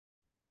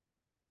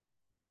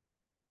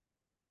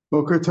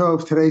Boker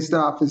Tov, today's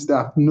daf is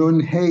daf Nun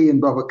Hey in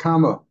Bava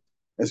Kama,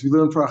 as we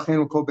learn for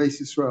Achenu Kol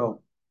Beis Yisrael.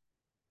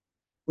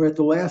 We're at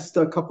the last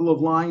couple of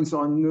lines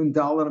on Nun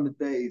Dalet Amid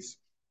Beis.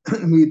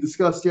 We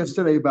discussed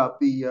yesterday about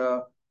the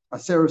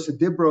Aseres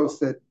Adibros,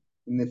 that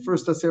in the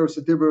first Aseres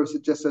Adibros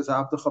it just says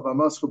Avdecha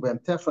B'Maschu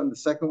B'Emtecha, and the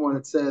second one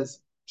it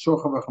says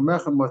Shocha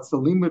V'Chamechem. What's the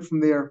limit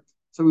from there?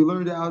 So we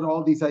learned out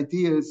all these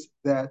ideas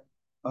that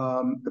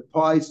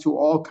applies to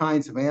all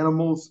kinds of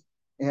animals.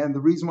 And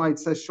the reason why it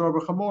says Shor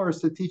B'Chamor is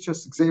to teach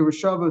us Gzeir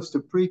Shabbos, to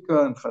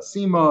Prika and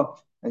Chasima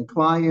and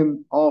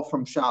Klayim, all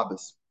from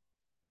Shabbos.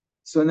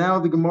 So now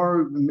the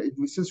Gemara,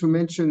 since we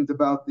mentioned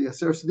about the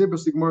Aseres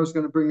Adibros, the Gemara is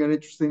going to bring an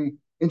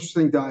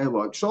interesting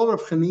dialogue. Shol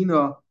Rav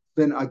Chanina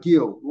ben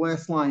Agil,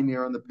 last line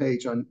there on the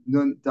page on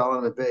Nun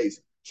Dalet Beis.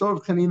 Shol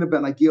Rav Chanina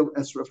ben Agil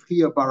es Rav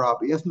Chia bar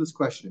Abba. Ask him this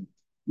question.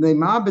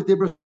 Ne'ma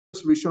b'dibros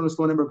rishonos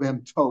lo nemer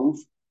b'hem tov.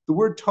 The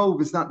word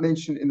tov is not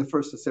mentioned in the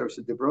first Aseres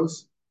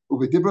Adibros.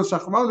 Ubedibros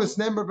achronos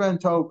nemer b'hem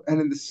tov. And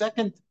in the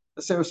second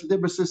Aseres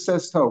Adibros it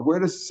says tov. Where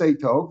does it say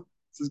tov? It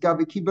says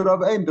Gabi kibbut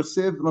av ein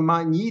b'chsiv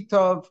l'man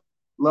yitov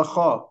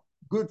lacha,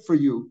 good for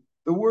you.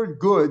 The word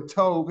good,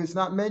 tov, is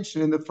not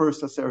mentioned in the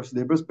first Aseres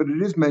Adibros, but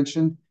it is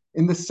mentioned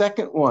in the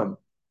second one.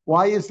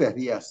 Why is that?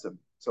 He asked him.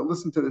 So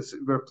listen to this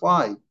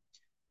reply.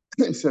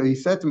 So he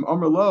said to him,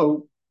 Amar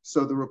lo.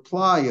 So the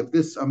reply of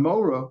this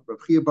Amora, Rav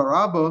Chia bar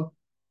Abba,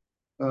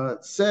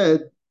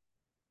 said,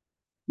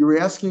 you're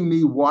asking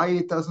me why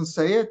it doesn't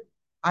say it?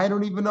 I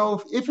don't even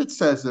know if it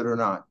says it or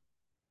not.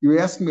 You're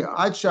asking me,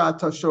 Adsha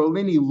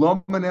Tasholini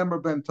Loman Emer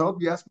Ben Tov.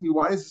 You ask me,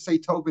 why does it say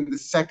Tov in the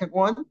second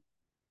one?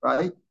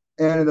 Right?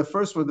 And in the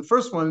first one, it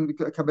says Laman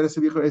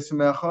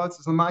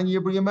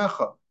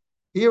Yibri.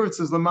 Here it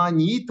says Laman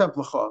Yitab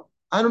L'cha.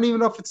 I don't even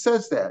know if it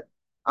says that.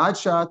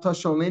 Adsha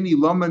Tasholini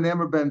Loman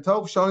Emer Ben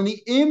Tov.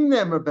 Sholini Im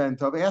Nemer Ben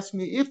Tov. Ask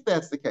me if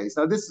that's the case.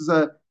 Now this is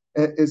an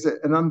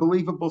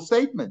unbelievable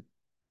statement.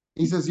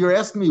 He says, you're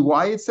asking me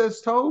why it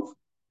says Tov?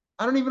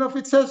 I don't even know if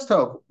it says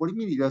Tov. What do you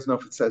mean he doesn't know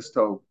if it says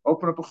Tov?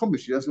 Open up a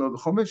Chumash. He doesn't know the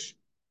Chumash.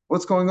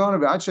 What's going on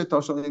over Adsha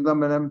Tasholini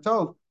Loman Emer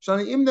Tov.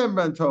 Sholini Im Nemer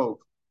Ben Tov.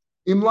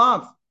 Im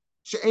Lav.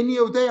 She'eni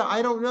Odea,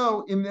 I don't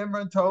know. Im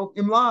Nemer Tov.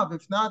 Im Lav.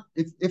 If not,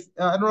 if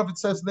I don't know if it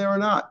says there or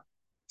not.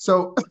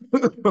 So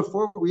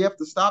before we have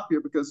to stop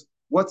here, because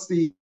what's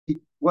the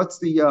before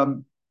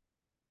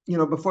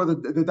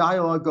the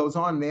dialogue goes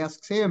on and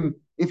asks him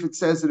if it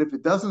says it, if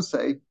it doesn't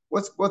say,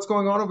 what's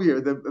going on over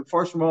here? The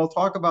Farshim all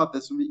talk about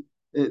this.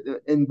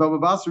 In Baba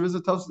Basra is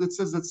a Tosaf that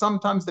says that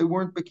sometimes they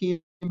weren't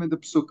Bekim in the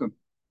Psukim.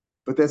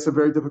 But that's a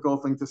very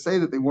difficult thing to say,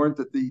 that they weren't,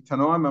 that the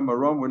Tanoim and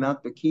Maram were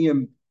not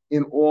Bekim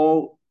in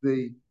all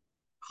the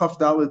Chaf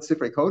Dalet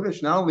Sifrei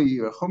Kodesh, not only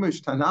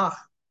Chumash, Tanakh,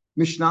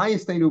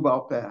 Mishnayos they knew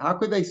about that. How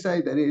could they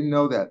say that they didn't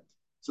know that?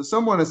 So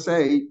some want to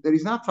say that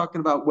he's not talking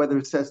about whether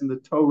it says in the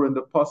Torah and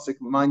the Pasuk,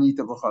 Ma'anyit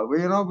Avachah.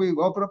 We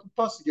open up a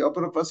Pasuk, you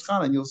open up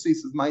Paschana, and you'll see it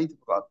says Ma'anyit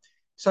Avachah.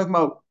 He's talking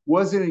about,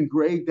 was it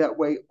engraved that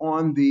way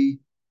on the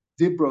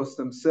Dibros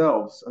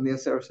themselves, on the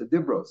Aseres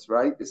Adibros,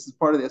 right? This is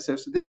part of the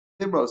Aseres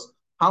Adibros.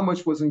 How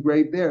much was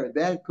engraved there?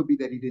 That could be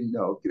that he didn't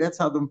know. That's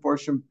how the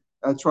Mepharshim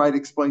try to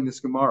explain this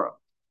Gemara.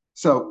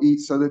 So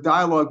the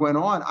dialogue went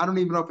on. I don't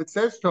even know if it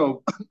says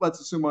Tov. Let's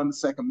assume on the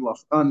second look,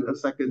 on the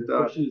second. The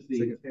question is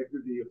the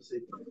integrity of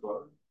Satan.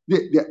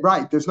 Yeah,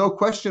 right. There's no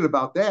question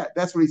about that.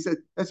 That's what he said.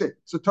 That's it.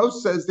 So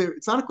Tos says there,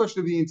 it's not a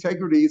question of the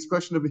integrity. It's a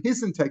question of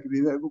his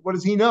integrity. What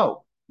does he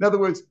know? In other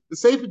words, the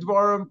Sefer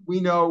Dvarim we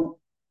know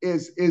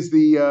is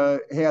the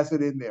has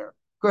it in there.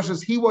 The question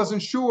is, he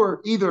wasn't sure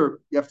either.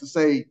 You have to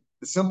say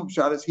the simple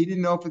shot is he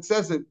didn't know if it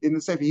says it in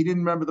the Sefer. He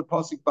didn't remember the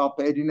pasuk Bal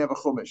Peh. He didn't have a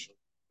chumash.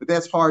 But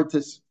that's hard to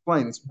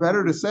explain. It's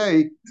better to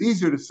say, it's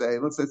easier to say,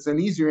 it's an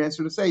easier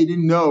answer to say, he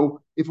didn't know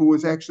if it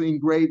was actually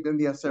engraved in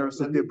the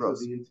Aseres Adibros.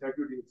 The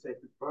integrity of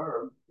Sacred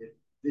Dvarim, it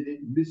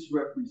didn't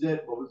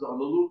misrepresent what was on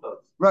the luchos.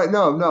 Right,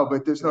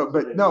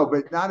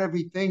 but not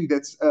everything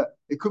that's,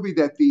 it could be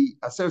that the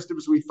Aseres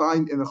Adibros we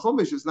find in the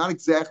Chumash is not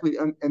exactly,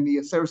 and the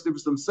Aseres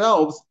Adibros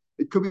themselves,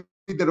 it could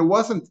be that it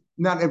wasn't,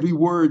 not every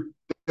word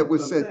that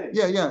was said.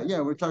 Yeah,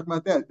 we're talking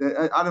about that.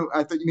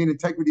 I thought you mean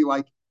integrity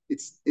like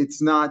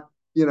it's not,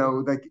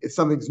 like if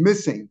something's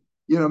missing,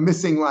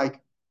 missing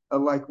like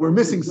we're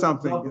missing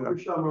something.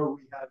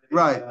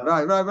 Right.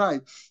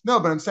 No,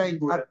 but I'm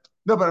saying, I'm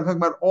talking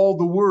about all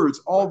the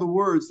words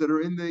that are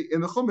in the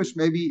Chumash.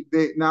 Maybe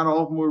not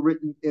all of them were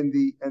written in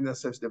the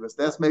Aseres Adibros.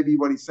 That's maybe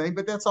what he's saying,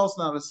 but that's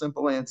also not a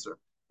simple answer.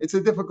 It's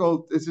a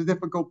difficult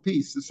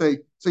piece to say.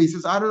 So he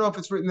says, I don't know if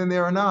it's written in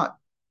there or not.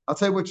 I'll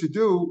tell you what you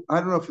do. I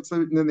don't know if it's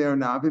written in there or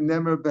not. Im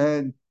nemer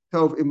ben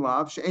tov im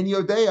lav. She'en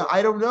yodea.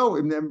 I don't know.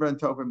 Im nemer ben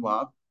tov im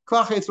lav.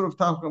 Why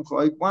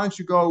don't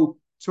you go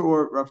to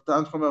Rav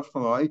Tanchum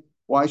Chaloi?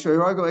 Why?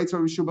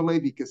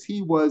 Because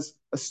he was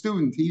a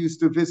student. He used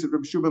to visit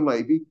Rav Shubin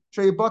Levi.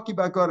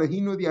 He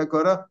knew the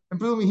Agora, and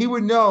presumably he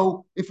would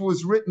know if it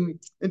was written.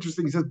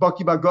 Interesting, he says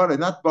Baki Bagora,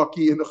 not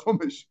Baki in the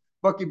Chumash.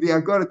 Baki the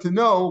Agora, to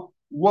know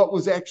what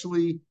was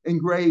actually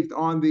engraved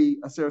on the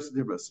Aseres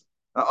Adibros.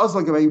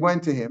 He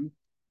went to him.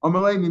 I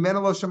haven't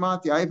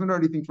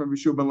heard anything from Rav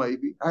Shubin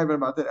Levi. I haven't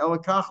heard about that.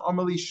 Elakach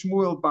Amali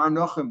Shmuel Bar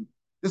Nochem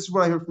This is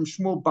what I heard from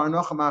Shmuel Bar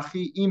Nachum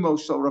Achi Imo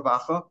Shel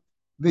Ravacha,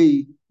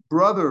 the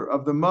brother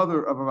of the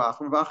mother of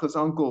Ravacha, Ravacha's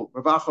uncle,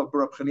 Ravacha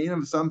Bar Reb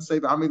Chanina. Some say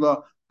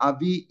Amila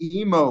Avi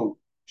Imo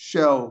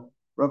Shel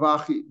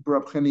Ravachi Bar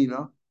Reb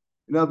Chanina.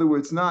 In other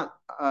words, not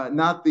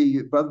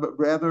the brother, but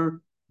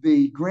rather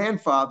the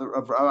grandfather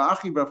of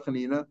Ravachi Bar Reb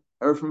Chanina.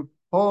 Heard from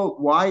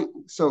why?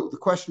 So the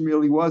question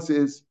really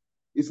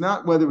is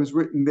not whether it was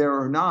written there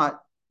or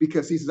not,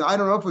 because he says, I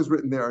don't know if it was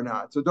written there or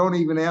not. So don't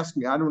even ask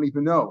me. I don't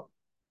even know.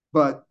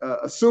 But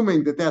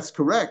assuming that that's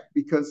correct,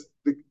 because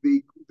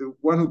the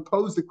one who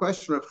posed the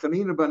question of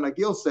Chanina ben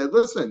Nagil said,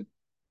 listen,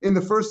 in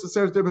the first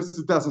Aseret Dibros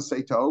it doesn't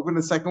say Tov, and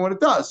the second one it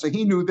does. So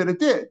he knew that it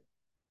did.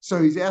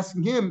 So he's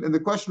asking him, and the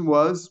question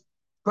was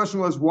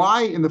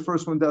why in the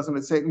first one doesn't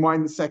it say it, and why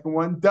in the second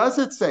one does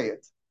it say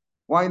it?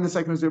 Why in the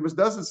second Aseret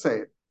does it say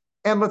it?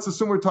 And let's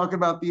assume we're talking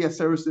about the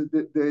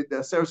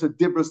Aseret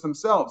Dibros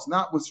themselves,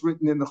 not what's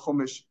written in the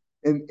Chumash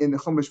in the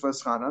Chumash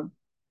V'Eschanan.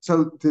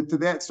 So to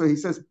that, so he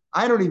says,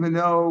 I don't even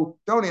know.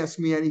 Don't ask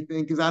me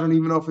anything because I don't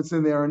even know if it's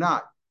in there or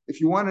not. If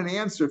you want an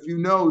answer, if you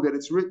know that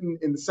it's written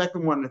in the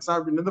second one and it's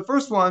not written in the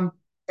first one,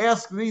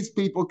 ask these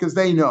people because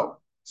they know.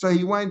 So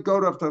he went,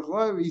 go to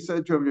Avtachlah, he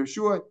said to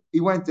Yeshua,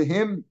 he went to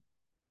him.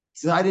 He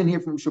said, I didn't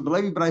hear from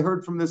Shubalevi, but I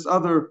heard from this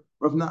other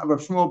Rav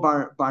Shmuel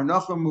Bar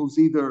Nachum, who's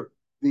either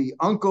the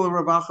uncle of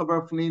Rav Acha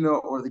Bar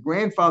Chanina or the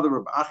grandfather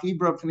of Achi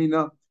Bar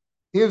Chanina.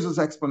 Here's his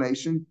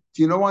explanation.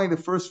 Do you know why in the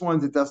first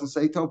ones it doesn't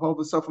say Tov Hov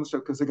V'Sof on the show?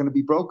 Because they're going to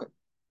be broken.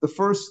 The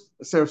first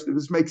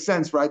this makes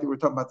sense, right? That we're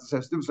talking about the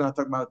Sefer Dibros, we're not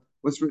talking about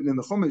what's written in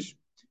the Chumash,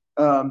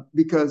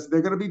 because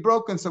they're going to be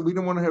broken. So we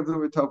don't want to have the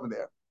word Tov in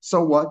there.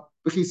 So what?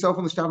 So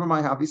what? They're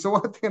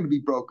going to be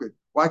broken.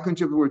 Why couldn't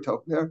you have the word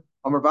Tov there?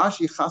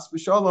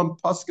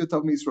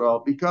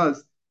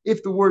 Because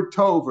if the word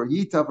Tov or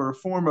Yitav or a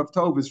form of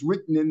Tov is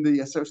written in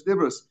the Sefer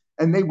Dibros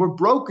and they were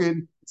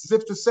broken, it's as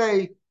if to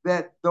say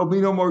that there'll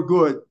be no more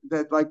good,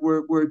 that like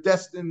we're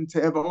destined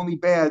to have only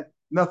bad,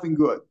 nothing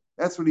good.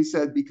 That's what he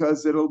said,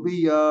 because it'll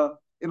be a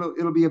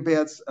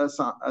bad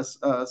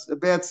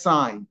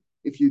sign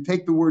if you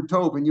take the word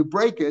Tov and you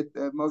break it.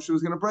 Moshe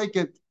was going to break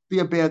it, be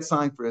a bad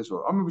sign for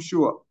Israel. I'm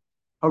sure.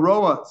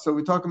 Haroah. So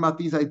we're talking about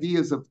these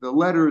ideas of the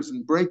letters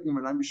and breaking them,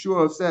 and I'm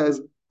sure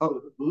says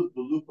the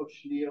loop of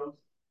Shnios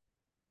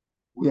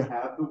would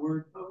have the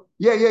word Tov.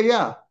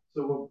 Yeah.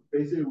 So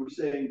basically, we're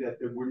saying that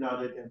we're not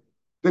identical.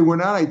 They were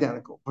not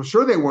identical. For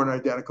sure they weren't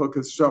identical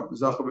because Zachav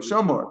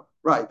Shamor.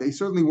 Right. They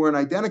certainly weren't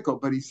identical,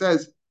 but he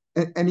says,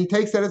 and he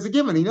takes that as a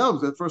given. He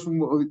knows that the first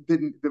one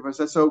didn't.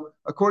 So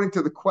according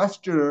to the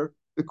questioner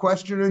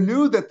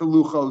knew that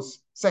the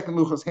second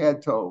Luchos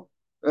had Tov.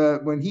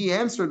 When he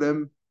answered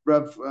him,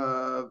 Rav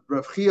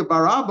Chia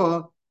bar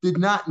Abba did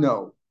not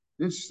know.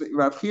 Interesting.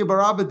 Rav Chia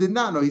bar Abba did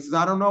not know. He says,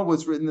 I don't know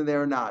what's written in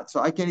there or not. So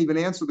I can't even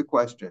answer the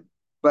question.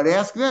 But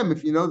ask them.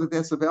 If you know that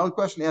that's a valid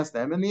question, ask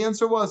them. And the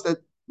answer was that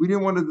we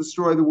didn't want to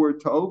destroy the word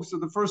Tov. So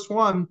the first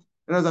one,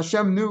 and as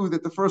Hashem knew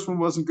that the first one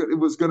wasn't good, it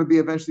was going to be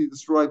eventually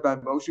destroyed by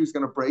Moshe. He was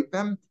going to break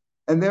them.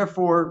 And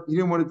therefore, he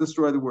didn't want to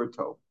destroy the word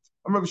Tov.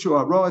 I'm not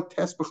sure.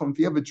 If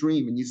you have a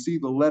dream and you see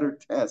the letter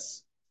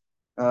Tes,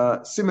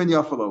 Siman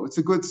Yafalo, it's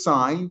a good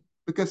sign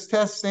because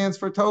Tes stands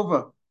for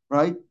Tova,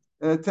 right?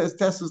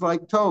 Tes is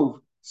like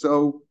Tov.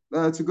 So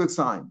it's a good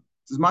sign.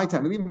 This is my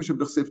time.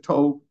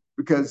 Tov,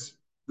 because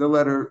the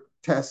letter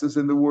Tes is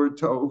in the word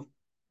Tov.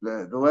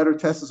 The letter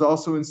Tes is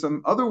also in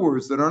some other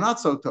words that are not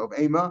so Tov.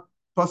 Ema,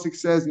 Pasuk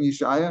says in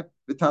Yeshaya,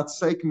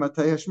 V'tatseik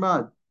matei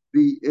hashmad.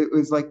 It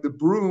was like the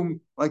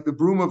broom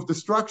of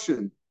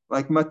destruction.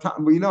 Like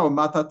we know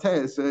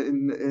matates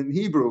in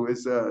Hebrew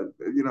is a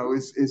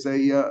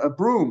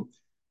broom.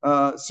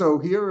 So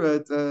here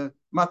at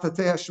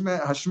Matatei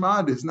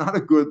Hashmad is not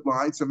a good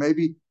line. So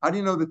maybe, how do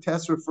you know the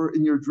Tes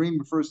in your dream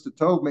refers to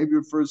Tov? Maybe it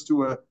refers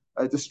to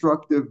a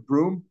destructive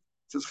broom.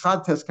 It says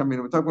Chad Tes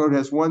Kamina. We're talking about it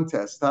has one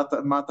test.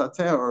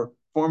 Matateh, or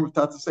form of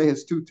Tataseh,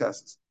 has two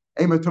tests.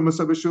 Okay,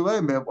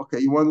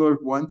 you want to learn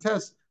one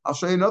test? I'll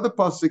show you another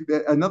pasuk,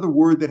 another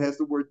word that has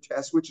the word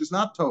test, which is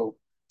not Tov.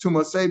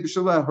 Tumaseh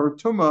b'shaleh, her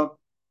tuma,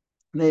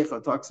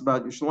 Necha talks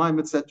about Yerushalayim,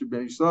 etc.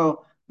 Ben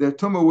Yisrael. Their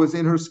tuma was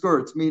in her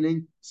skirts,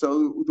 meaning,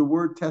 so the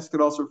word test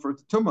could also refer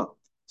to tuma.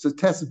 So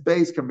test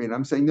base come in.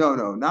 I'm saying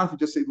no, not if you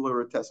just say the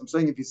word test. I'm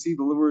saying if you see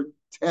the word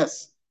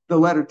test, the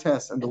letter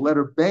test, and the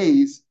letter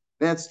base,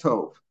 that's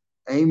tov.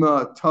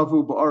 Ema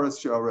tavu ba'aras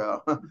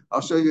sharel.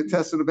 I'll show you a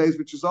test of the base,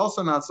 which is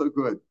also not so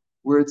good,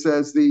 where it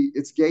says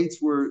its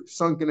gates were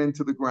sunken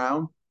into the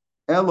ground.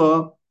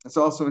 Ella, it's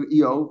also an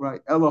EO,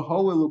 right? Ella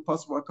hoelu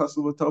pasva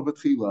kasav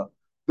tov.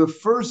 The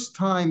first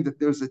time that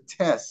there's a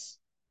test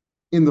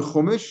in the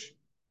Chumash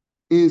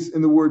is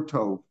in the word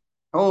Tov.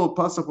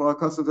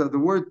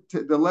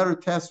 The letter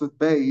Tes with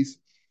Beis,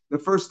 the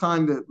first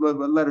time that the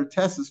letter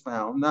Tes is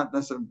found, not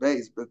necessarily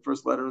Beis, but the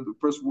first letter in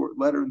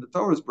the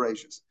Torah is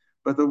Bereshis.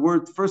 But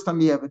the first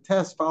time you have a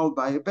Tes followed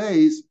by a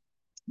Beis,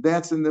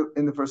 that's in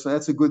the first.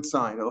 That's a good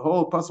sign. The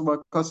whole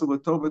pasuk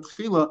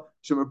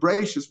Shema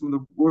Bereshis, from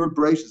the word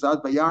Bereshis,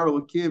 Ad Bayar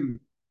Elokim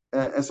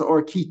as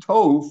or Ki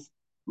Tov.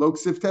 Lo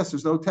ksiv test,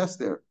 there's no test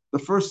there. The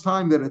first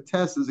time that a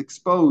test is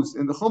exposed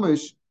in the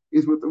Chumash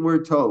is with the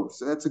word tov.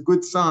 So that's a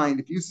good sign.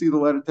 If you see the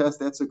letter test,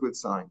 that's a good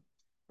sign.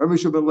 Rabbi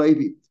Shimon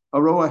Levi,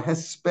 Aroa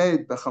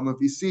hesped b'chama.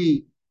 If you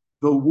see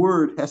the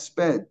word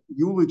hesped,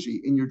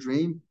 eulogy, in your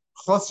dream,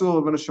 chasul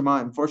of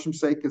Shemayim. For some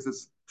sake, because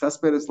it's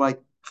hesped is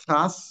like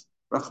chas,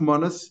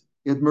 rachmanas,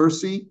 you had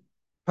mercy,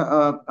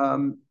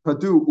 padu,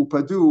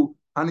 upadu,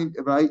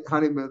 right?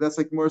 That's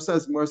like Gemara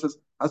says. Gemara says,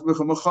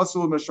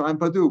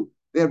 padu.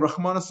 They had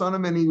Rachmanas on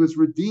him, and he was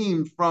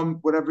redeemed from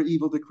whatever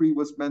evil decree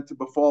was meant to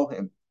befall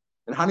him.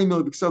 And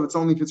Hanimil B'Ksav, it's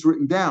only if it's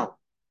written down.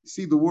 You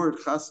see the word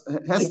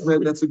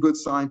Hesped, that's a good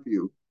sign for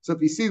you. So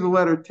if you see the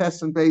letter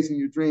Tes and Beis in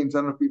your dreams, I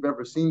don't know if you've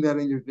ever seen that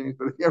in your dreams,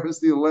 but if you ever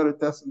see the letter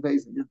Tes and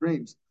Beis in your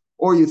dreams,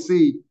 or you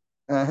see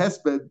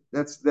Hesped,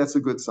 that's a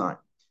good sign.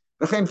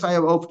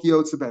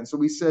 So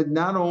we said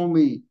not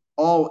only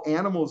all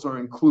animals are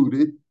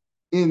included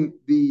in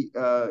the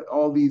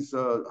all these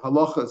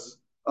halachas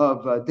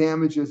of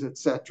damages,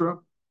 etc.,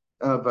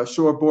 of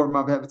shor, bor,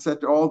 mavev,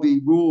 etc., all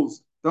the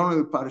rules, don't only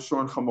apply to shor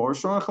and chamor.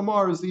 Shor and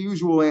chamor is the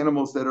usual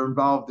animals that are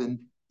involved in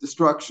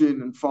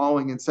destruction and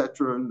falling,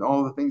 etc., and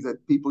all the things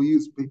that people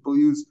use. People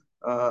use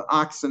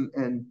oxen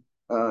and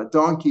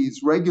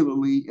donkeys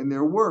regularly in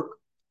their work.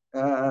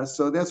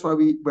 So that's why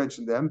we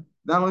mentioned them.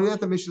 Not only that,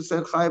 the Mishnah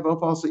said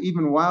chayav also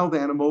even wild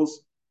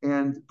animals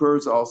and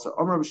birds also.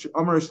 Amar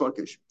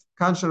Shlakish,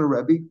 Kanshana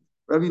Rebbe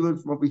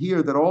learned from over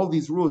here that all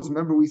these rules.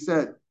 Remember, we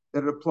said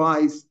that it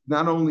applies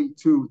not only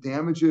to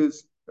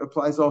damages, it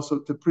applies also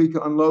to prika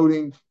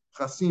unloading,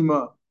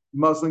 chasima,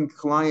 muslin,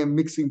 kalayim,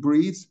 mixing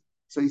breeds.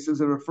 So he says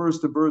it refers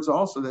to birds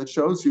also. That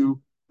shows you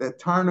that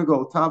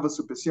tarnagol, tavas,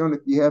 upasion,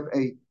 if you have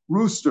a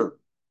rooster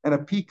and a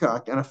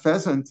peacock and a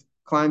pheasant,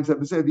 climbs up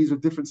and said these are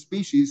different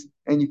species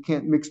and you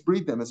can't mix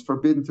breed them. It's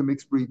forbidden to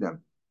mix breed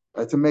them,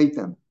 to mate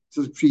them. It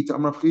says,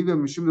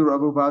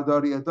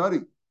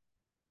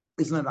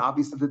 isn't it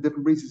obvious that the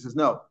different breeds? He says,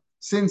 no.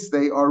 Since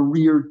they are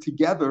reared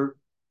together,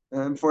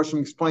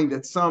 unfortunately explained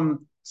that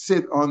some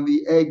sit on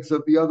the eggs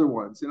of the other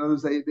ones. In other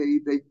words,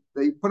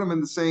 they put them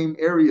in the same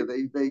area.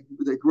 They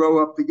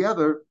grow up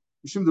together.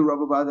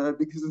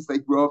 Because since they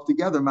grow up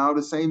together,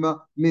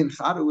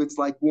 it's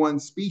like one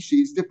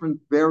species, different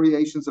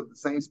variations of the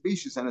same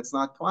species, and it's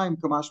not climb.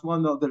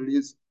 Kamashma, no, that it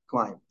is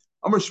climb.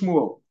 Amar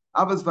Shmuel,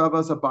 Avaz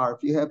Vavaz Abar.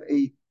 If you have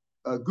a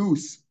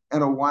goose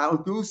and a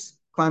wild goose,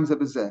 climbs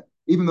Abazeh.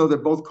 Even though they're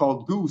both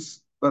called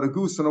goose, but a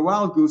goose and a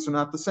wild goose are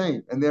not the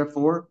same, and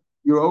therefore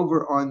you're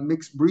over on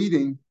mixed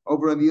breeding,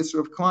 over on the issue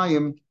of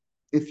Klayim,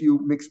 if you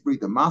mix breed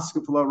them.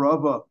 Maskefla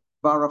Rava,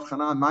 Barav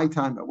Chanan, my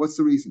time. What's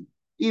the reason?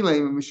 I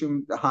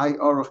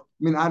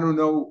mean, I don't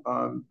know.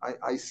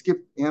 I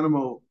skipped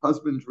animal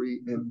husbandry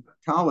in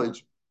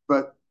college,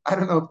 but I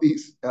don't know if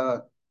these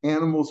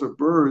animals or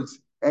birds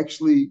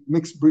actually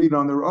mix breed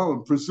on their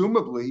own.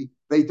 Presumably,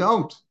 they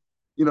don't.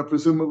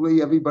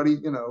 Presumably everybody,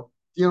 you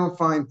don't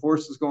find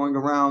horses going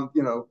around,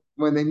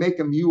 when they make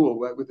a mule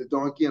with a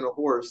donkey and a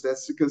horse,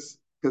 that's because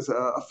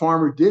a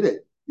farmer did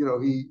it.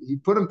 He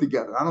put them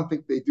together. I don't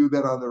think they do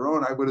that on their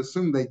own. I would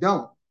assume they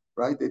don't,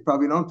 right? They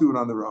probably don't do it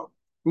on their own.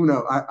 Who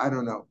knows? I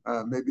don't know.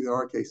 Maybe there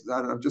are cases. I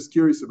don't know. I'm just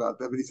curious about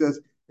that. But he says,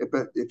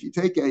 if you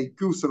take a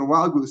goose and a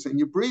wild goose and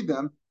you breed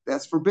them,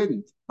 that's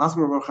forbidden. What's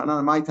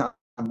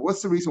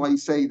the reason why you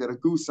say that a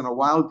goose and a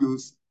wild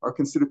goose are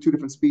considered two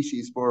different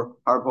species for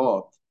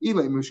harba? If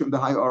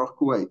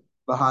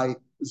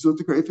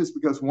it's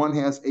because one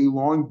has a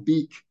long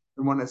beak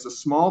and one has a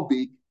small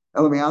beak,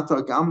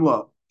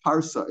 gamla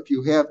parsa. If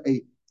you have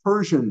a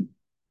Persian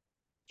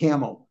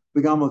camel,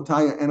 the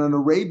gamla and an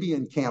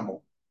Arabian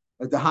camel,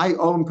 the high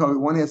olam kari,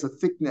 one has a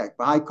thick neck,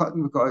 the high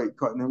cotton,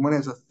 and one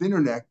has a thinner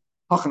neck.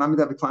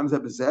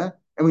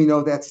 And we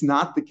know that's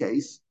not the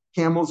case.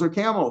 Camels are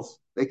camels;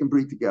 they can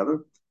breed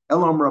together.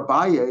 Elam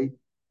Rabaye,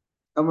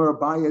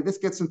 this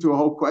gets into a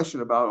whole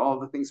question about all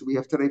the things that we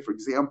have today. For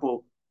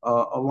example,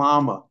 a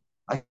llama.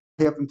 I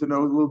happen to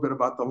know a little bit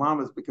about the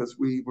llamas because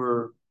we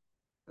were,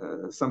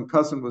 some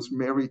cousin was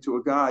married to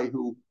a guy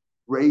who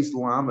raised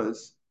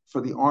llamas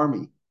for the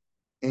army.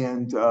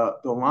 And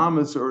the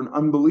llamas are an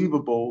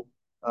unbelievable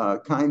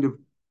kind of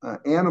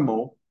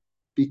animal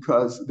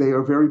because they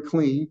are very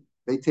clean.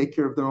 They take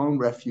care of their own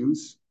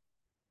refuse.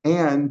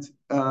 And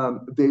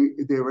they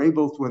were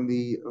able to, when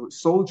the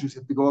soldiers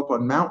have to go up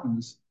on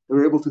mountains, they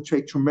were able to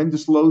take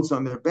tremendous loads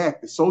on their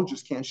back. The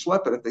soldiers can't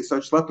schlep it. If they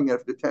start schlepping it,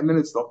 after 10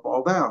 minutes, they'll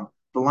fall down.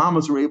 The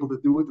llamas are able to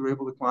do it. They're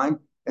able to climb,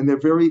 and they're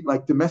very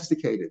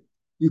domesticated.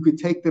 You could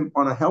take them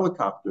on a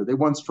helicopter. They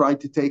once tried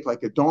to take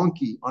a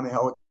donkey on a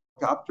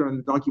helicopter, and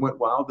the donkey went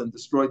wild and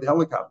destroyed the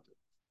helicopter.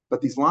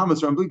 But these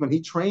llamas are unbelievable. And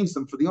he trains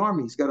them for the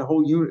army. He's got a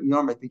whole unit in the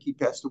army. I think he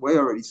passed away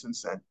already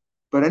since then.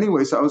 But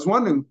anyway, so I was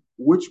wondering,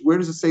 where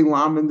does it say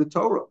llama in the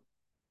Torah?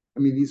 I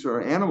mean, these are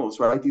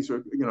animals, right? These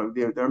are,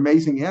 they're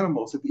amazing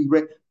animals. I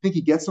think he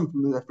gets them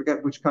from, I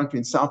forget which country,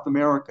 in South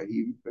America.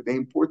 They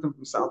import them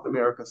from South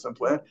America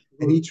someplace,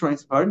 and he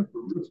trains, pardon?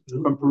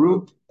 From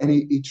Peru, and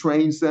he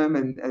trains them,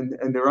 and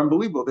they're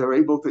unbelievable. They're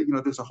able to,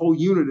 there's a whole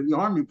unit in the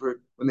army for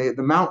when they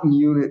the mountain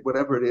unit,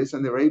 whatever it is,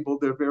 and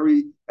they're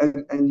very,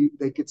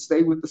 they could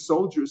stay with the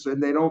soldiers,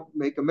 and they don't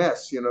make a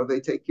mess.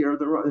 They take care of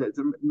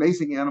the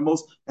amazing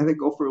animals, and they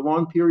go for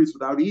long periods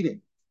without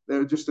eating.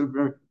 They're just a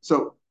very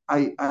so.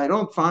 I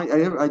don't find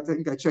I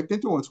think I checked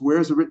into once. Where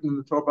is it written in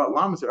the Torah about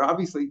llamas?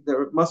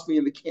 There must be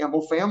in the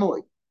camel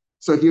family.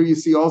 So here you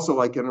see also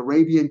like an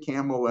Arabian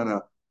camel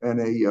and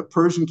a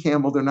Persian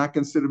camel. They're not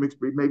considered mixed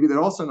breed. Maybe they're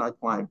also not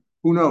climbed.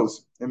 Who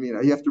knows? I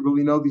mean, you have to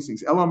really know these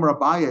things. Elam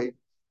Rabaye.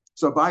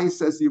 So Abaye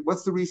says,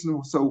 what's the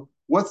reason? So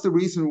what's the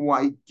reason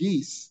why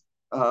geese?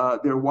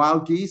 They're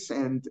wild geese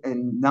and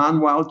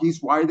non-wild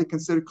geese. Why are they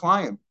considered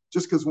climb?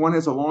 Just because one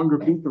has a longer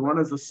beak and one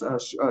has a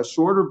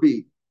shorter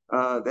beak.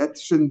 That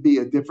shouldn't be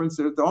a difference.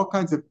 There's all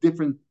kinds of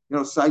different,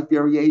 site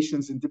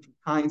variations and different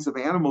kinds of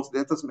animals.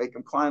 That doesn't make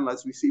them climb,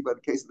 as we see by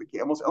the case of the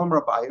camels. El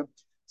Rabaya,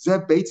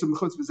 Zeb Beitzim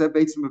Chutz, Zeb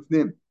Beitzim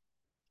Nim.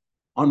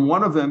 On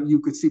one of them, you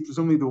could see,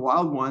 presumably the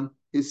wild one,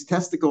 his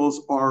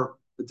testicles are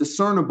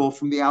discernible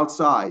from the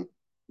outside,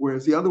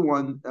 whereas the other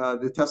one,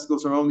 the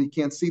testicles are only, you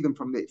can't see them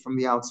from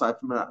the outside,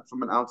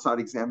 from an outside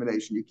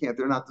examination.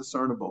 They're not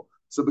discernible.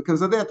 So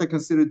because of that, they're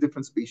considered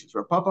different species.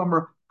 And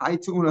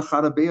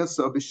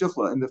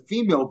the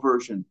female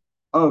version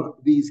of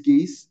these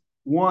geese,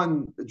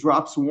 one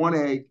drops one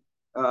egg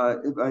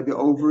by the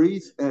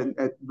ovaries and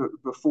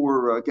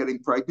before getting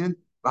pregnant.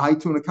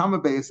 There's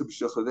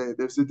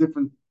a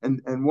different,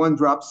 and one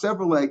drops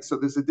several eggs. So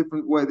there's a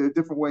different way. There are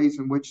different ways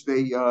in which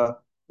they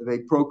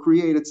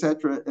procreate,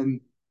 etc.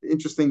 And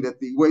interesting that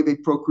the way they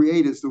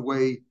procreate is the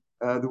way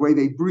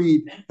they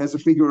breed has a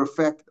bigger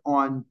effect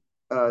on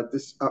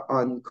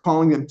on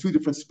calling them two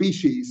different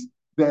species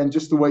than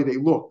just the way they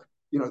look.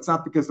 It's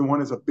not because the one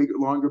has a bigger,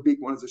 longer beak,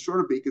 one has a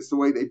shorter beak. It's the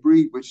way they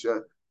breed, which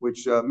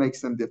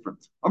makes them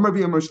different.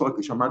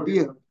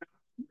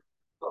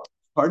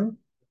 Pardon?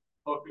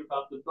 Talking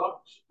about the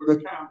ducks.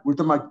 We're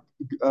talking about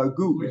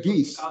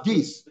geese. The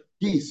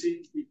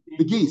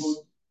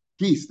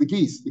geese.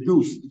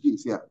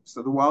 Yeah.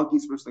 So the wild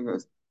geese first thing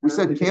is. We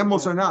said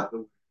camels are not.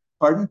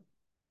 Pardon?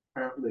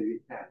 Apparently they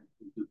can.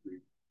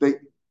 They.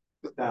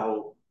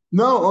 Now.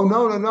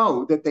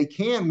 No. That they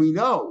can, we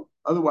know.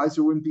 Otherwise,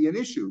 there wouldn't be an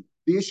issue.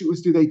 The issue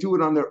is, do they do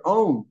it on their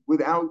own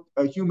without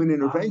a human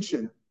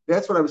intervention?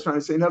 That's what I was trying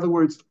to say. In other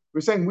words,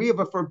 we're saying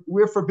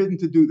we're forbidden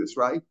to do this,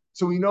 right?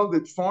 So we know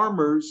that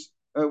farmers,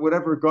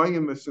 whatever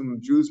Goyim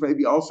and Jews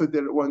maybe also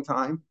did at one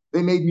time,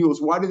 they made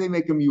mules. Why do they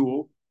make a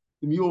mule?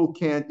 The mule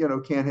can't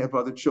have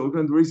other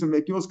children. The reason they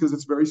make mules is because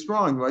it's very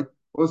strong, right?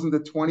 Wasn't the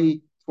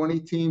 20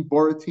 team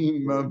Bora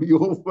team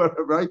mule,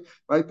 right?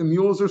 Right? The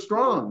mules are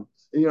strong.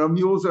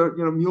 Mules.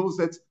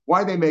 That's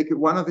why they make it.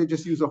 Why don't they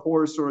just use a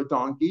horse or a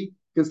donkey?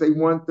 Because they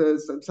want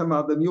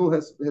somehow the mule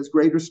has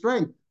greater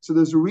strength. So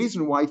there's a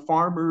reason why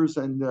farmers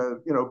and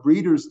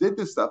breeders did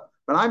this stuff.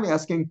 But I'm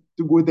asking,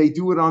 would they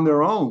do it on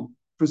their own?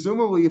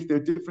 Presumably, if they're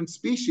different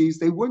species,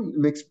 they wouldn't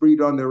mix breed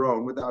on their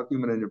own without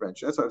human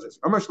intervention. That's what I was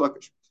asking.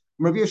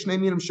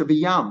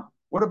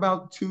 What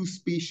about two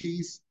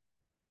species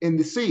in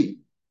the sea?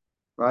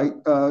 Right?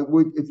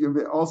 If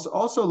you're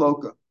also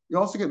loca, you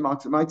also get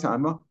mocked at my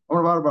time. It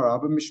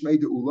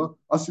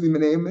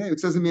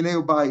says in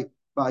Mineu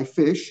by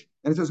fish,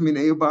 and it says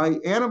Mineu by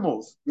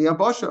animals.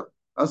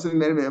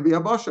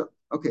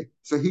 Okay,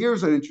 so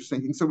here's an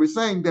interesting thing. So we're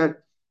saying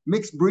that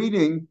mixed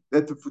breeding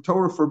that the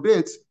Torah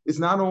forbids is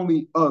not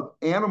only of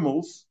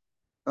animals,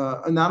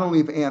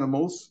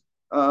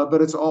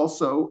 but it's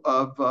also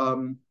of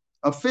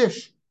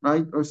fish,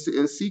 right, or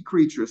sea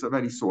creatures of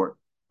any sort.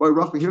 Boy,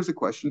 roughly, here's a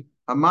question: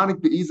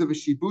 Hamanik be'iza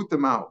v'shibuta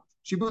mao.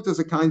 Shibuta is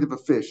a kind of a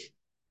fish,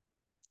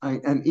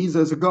 right? And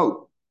Iza is a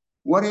goat.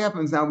 What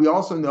happens now? We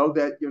also know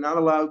that you're not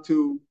allowed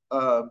to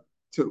losafrosh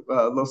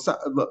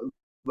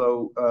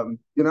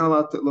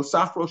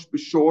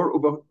b'shor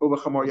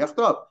ubachamor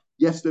yachtav.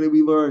 Yesterday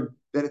we learned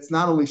that it's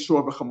not only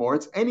shor b'chamor;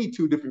 it's any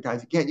two different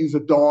kinds. You can't use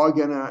a dog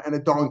and a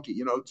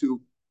donkey,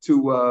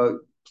 to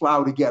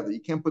plow together.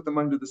 You can't put them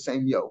under the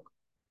same yoke.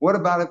 What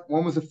about if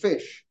one was a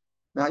fish?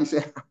 Now you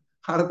say,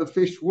 how did the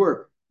fish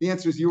work? The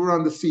answer is you were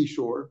on the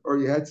seashore, or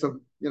you had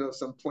some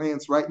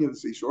plants right near the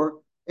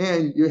seashore,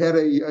 and you had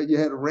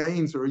a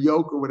reins or a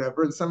yoke or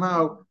whatever, and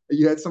somehow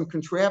you had some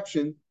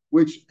contraption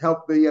which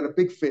helped. You had a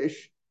big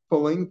fish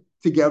pulling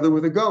together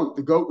with a goat.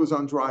 The goat was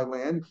on dry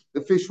land.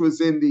 The fish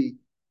was in the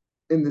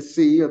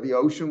sea or the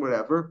ocean,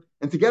 whatever,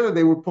 and together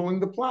they were pulling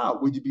the plow.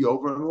 Would you be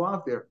over and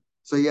allowed there?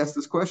 So he asked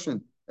this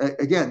question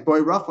again.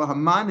 Boy, Rafa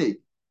Hamani,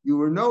 you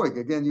were knowing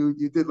again. You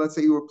did. Let's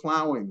say you were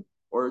plowing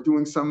or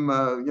doing some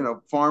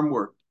farm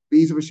work.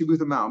 Say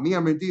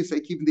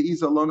keeping the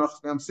Iza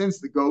lonach,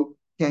 since the goat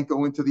can't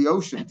go into the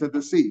ocean, to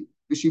the sea.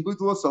 And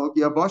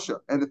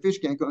the fish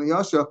can't go in the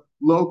Yasha,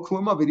 lo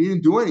klumav. It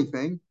didn't do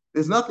anything.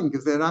 There's nothing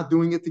because they're not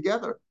doing it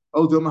together.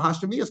 Oh, the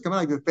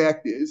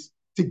fact is,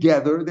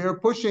 together they're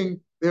pushing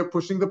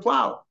the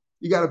plow.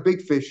 You got a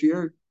big fish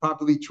here,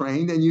 properly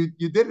trained, and you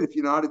did it if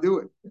you know how to do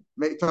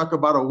it. Talk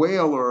about a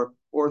whale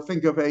or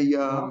think of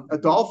a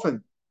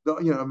dolphin.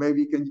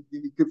 Maybe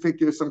you can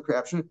figure some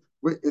caption.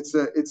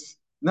 It's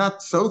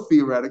not so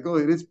theoretical.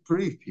 It is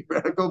pretty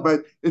theoretical,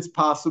 but it's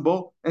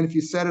possible. And if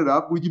you set it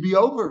up, would you be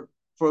over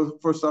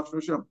for stuff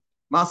for sure?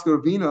 Moscow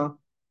Ravina.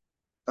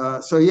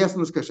 So he asked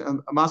him this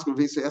question. Moscow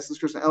Ravina asked this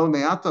question. El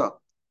meata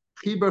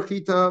chiber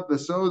chita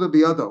v'soda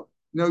biado.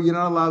 You're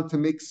not allowed to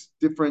mix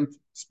different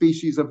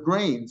species of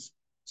grains.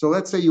 So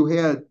let's say you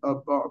had a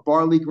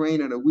barley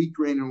grain and a wheat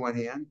grain in one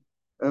hand,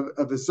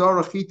 a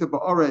v'zara chita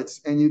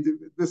ba'aretz, and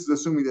this is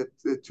assuming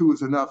that two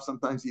is enough.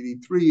 Sometimes you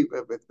need three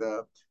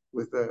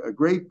with a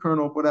grape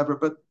kernel, whatever.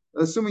 But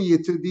assuming you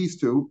do these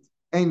two,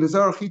 and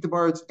v'zara chita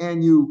ba'aretz,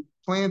 and you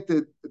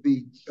planted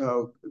the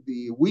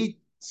wheat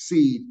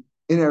seed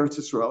in Eretz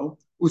Yisrael,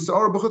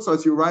 usara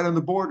b'chutzos, you're right on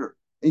the border.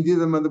 And you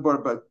did them on the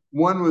border, but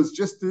one was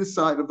just this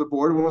side of the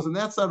border, one was on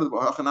that side of the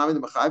border.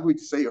 We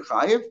say you're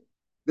chayiv.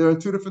 They're on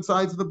two different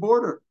sides of the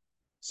border.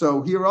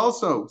 So here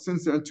also,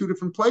 since they're in two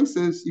different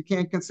places, you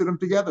can't consider them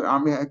together. How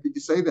could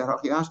you say that? How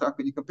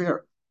can you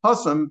compare?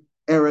 Hasam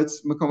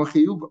eretz mekom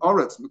chiyuv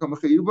eretz mekom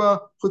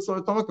chiyuva chutz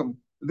la'artomakom.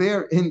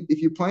 There,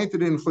 if you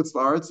planted in chutz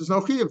la'aretz, there's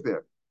no chiyuv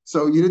there.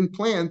 So you didn't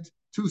plant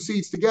two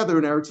seeds together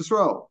in Eretz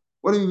Yisrael.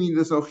 What do you mean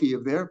there's no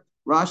chiyuv there?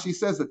 Rashi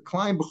says that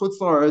climb b'chutz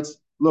la'aretz.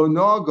 Lo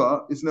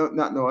noga is not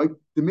noig.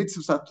 The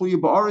mitzvah satluya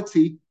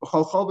ba'arati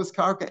b'chol cholbas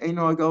karka ein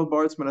noag el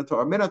ba'aretz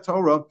minatorah.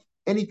 Minatorah,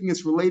 anything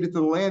that's related to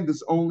the land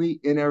is only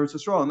in Eretz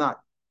Yisrael.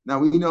 Now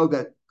we know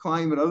that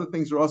climb and other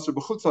things are also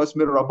b'chutz la'aretz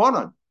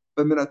midarabanan,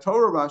 but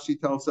minatorah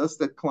Rashi tells us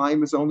that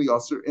climb is only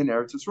also in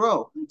Eretz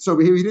Yisrael. So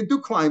here he didn't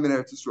do climb in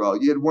Eretz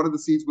Yisrael. You had one of the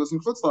seeds was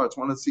in chutz la'aretz,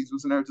 one of the seeds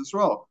was in Eretz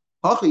Yisrael.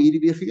 But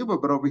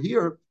over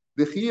here,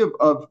 the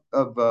chiyuv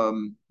of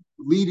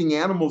leading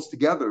animals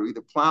together,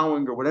 either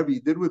plowing or whatever you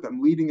did with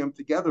them, leading them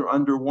together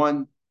under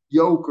one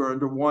yoke or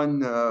under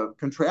one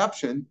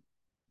contraption,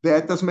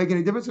 that doesn't make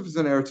any difference if it's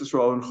in Eretz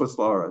Yisrael and Chutz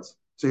La'aretz.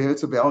 So here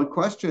it's a valid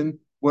question.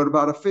 What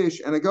about a fish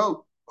and a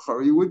goat?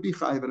 You would be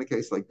chayiv in a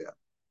case like that.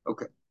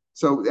 Okay.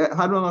 So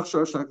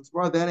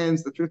that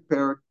ends the fifth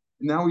parak.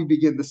 And now we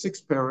begin the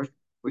sixth parak,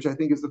 which I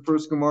think is the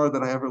first Gemara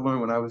that I ever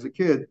learned when I was a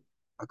kid.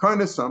 A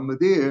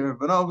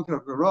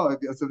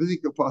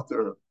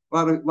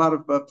lot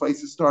of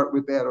places start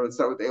with that, or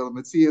start with Elam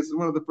Metzias. It's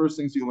one of the first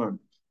things you learn.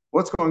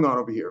 What's going on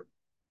over here?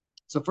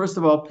 So first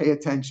of all, pay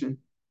attention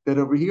that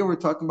over here we're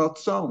talking about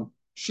tzom,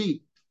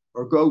 sheep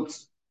or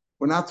goats.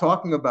 We're not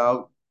talking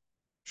about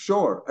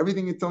shore.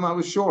 Everything until now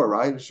was shore,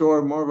 right?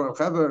 Shore, more of a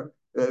chaver.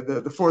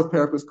 The fourth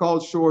parak was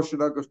called Shor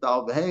Shadagosh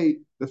Dal V'Hei.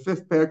 The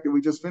fifth parak that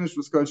we just finished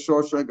was called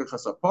Shor Shadagosh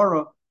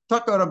Chasapara.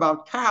 Talking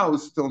about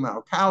cows till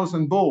now, cows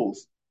and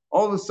bulls.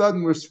 All of a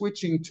sudden we're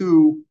switching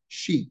to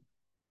sheep.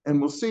 And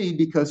we'll see,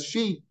 because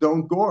sheep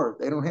don't gore.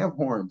 They don't have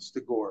horns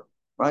to gore,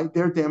 right?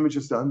 Their damage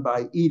is done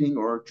by eating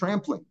or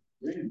trampling.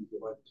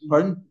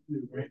 Pardon?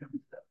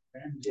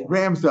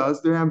 Rams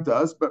does. The ram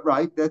does, but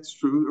right, that's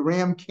true. The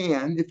ram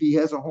can if he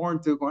has a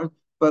horn to go.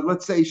 But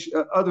let's say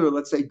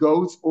let's say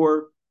goats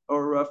or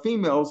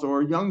females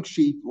or young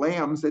sheep,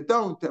 lambs that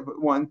don't have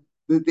one.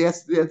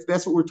 That's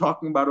what we're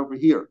talking about over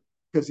here.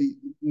 Because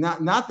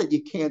not that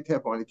you can't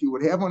have one. If you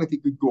would have one, if you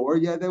could gore,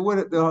 yeah, that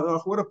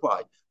would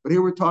apply. But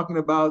here we're talking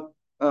about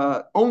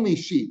only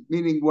sheep,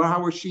 meaning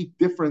how are sheep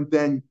different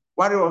than?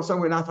 Why do all of a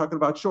sudden we're not talking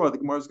about shore? The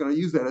Gemara is going to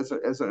use that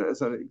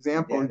as an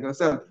example. Yeah. And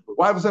say,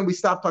 why all of a sudden we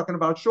stop talking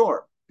about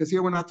shore? Because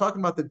here we're not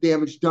talking about the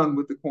damage done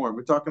with the corn.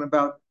 We're talking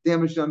about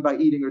damage done by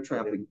eating or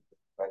trampling.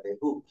 By their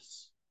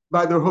hooves.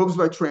 By their hooves,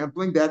 by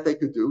trampling, that they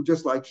could do,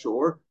 just like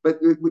shore.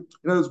 But in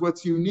other words,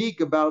 what's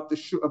unique about the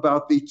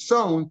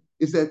tzon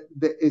is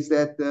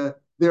that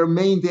their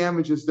main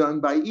damage is done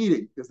by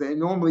eating, because they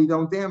normally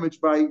don't damage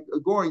by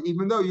goring,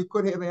 even though you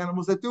could have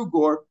animals that do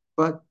gore.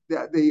 But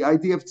the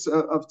idea of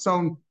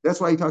tzon, that's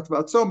why he talked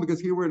about tzon, because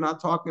here we're not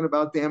talking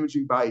about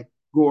damaging by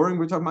goring,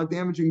 we're talking about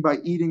damaging by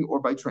eating or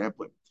by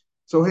trampling.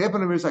 So what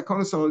happened is,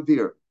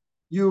 deer,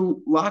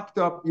 you locked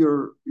up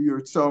your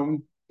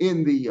tzon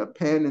in the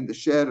pen, in the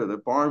shed or the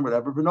barn,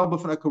 whatever,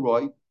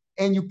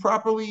 and you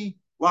properly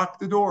locked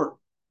the door.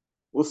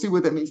 We'll see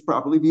what that means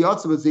properly.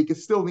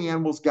 Still the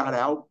animals got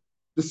out,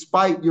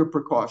 despite your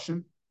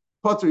precaution.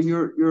 Putter,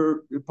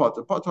 you're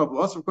putter. Putter,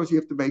 of course, you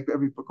have to make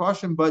every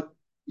precaution, but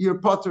you're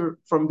putter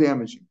from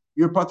damaging.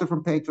 You're putter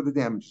from paying for the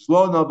damage.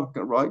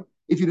 Right?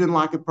 If you didn't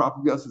lock it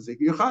properly,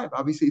 you're chayiv.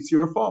 Obviously, it's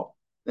your fault.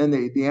 And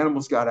the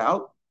animals got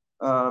out.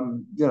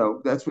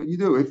 That's what you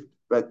do.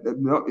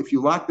 If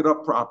you locked it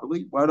up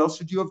properly, what else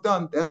should you have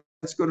done?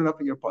 That's good enough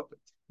in your putter.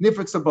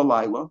 Nifritz of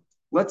Balayla.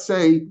 Let's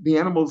say the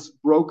animals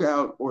broke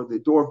out, or the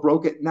door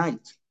broke at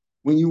night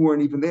when you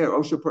weren't even there.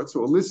 Osha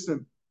Pratzo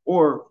Listim,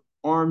 or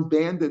armed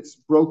bandits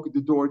broke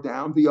the door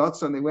down. The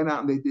Yotzon, they went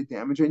out and they did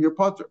damage, and your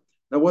putter.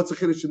 Now, what's the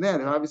chiddush in that?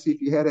 And obviously,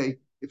 if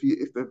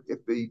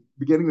the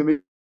beginning of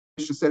the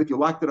Mishnah said if you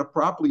locked it up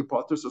properly, your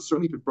putter. So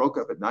certainly, if it broke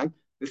up at night,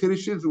 the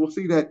chiddush is we'll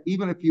see that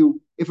even if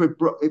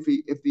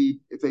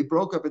they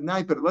broke up at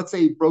night, but let's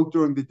say it broke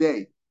during the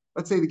day,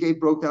 let's say the gate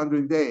broke down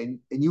during the day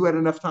and you had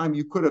enough time,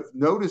 you could have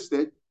noticed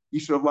it, you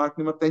should have locked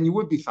them up, then you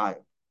would be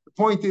chayav. The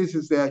point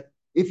is that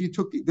if you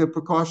took the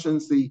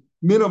precautions, the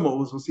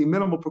minimal, as we'll see,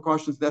 minimal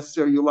precautions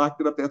necessary, you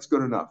locked it up, that's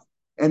good enough.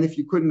 And if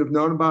you couldn't have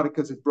known about it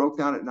because it broke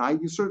down at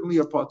night, you certainly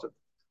are potter.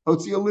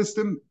 Hotzia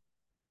listim,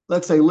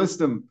 let's say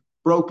listim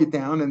broke it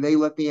down and they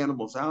let the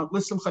animals out.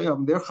 Listim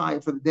chayav, they're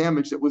chayav for the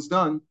damage that was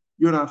done,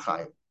 you're not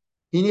chayav.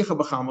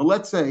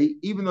 Let's say,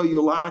 even though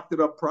you locked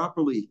it up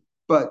properly,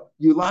 but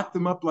you locked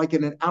them up like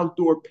in an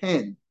outdoor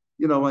pen,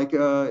 like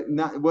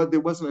there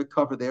wasn't a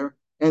cover there,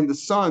 and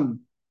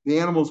the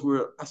animals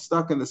were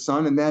stuck in the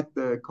sun, and that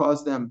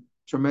caused them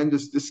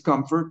tremendous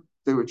discomfort.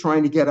 They were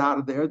trying to get out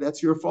of there.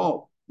 That's your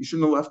fault. You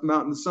shouldn't have left them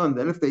out in the sun.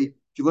 Then if you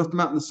left them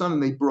out in the sun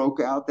and they broke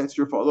out, that's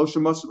your fault.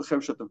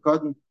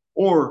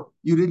 Or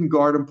you didn't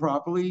guard them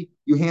properly.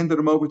 You handed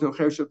them over to a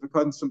chershet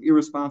v'kadon, some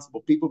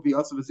irresponsible people.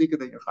 V'yasav v'zika,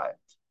 then you're chayav.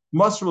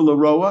 Masra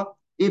l'roa,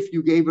 if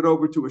you gave it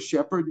over to a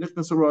shepherd,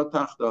 nichnas roa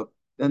tachtav,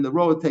 then the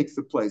roa takes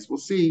the place. We'll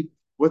see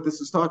what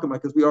this is talking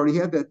about because we already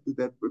had that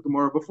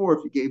Gemara before.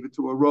 If you gave it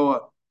to a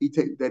roa,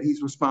 that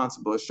he's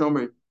responsible. A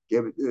shomer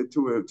gave it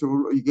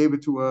you gave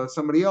it to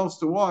somebody else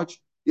to watch.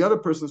 The other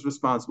person is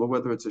responsible,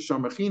 whether it's a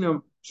shomer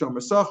chinam,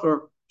 shomer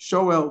sacher,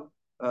 shoel,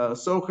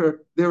 socher.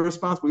 They're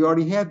responsible. We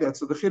already had that.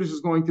 So the chiddush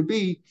is going to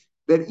be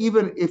that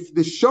even if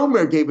the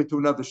shomer gave it to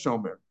another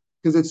shomer,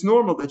 because it's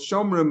normal that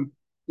shomerim,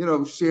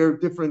 share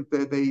different,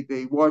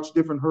 they watch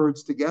different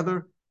herds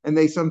together, and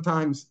they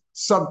sometimes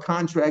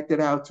subcontract it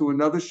out to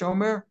another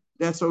shomer,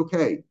 that's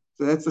okay.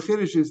 So that's the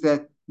chiddush, is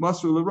that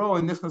Masr l'roa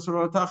and Nichnas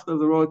l'roa tachta,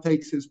 the roa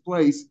takes his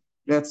place.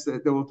 That's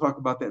that we'll talk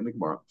about that in the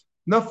Gemara.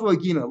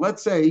 Nafla,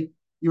 let's say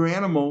your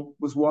animal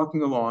was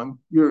walking along.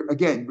 We're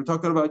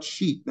talking about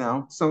sheep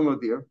now, some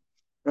deer.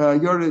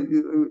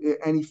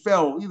 And he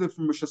fell either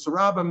from Rosh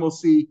Hashanah, we'll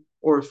see,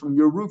 or from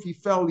your roof. He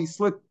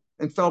slipped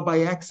and fell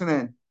by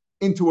accident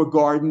into a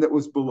garden that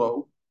was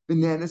below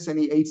bananas, and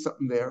he ate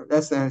something there.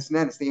 That's the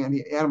nanis. The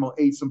animal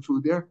ate some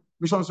food there.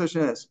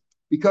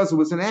 Because it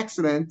was an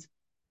accident,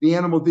 the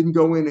animal didn't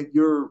go in at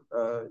your,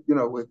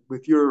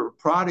 with your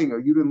prodding, or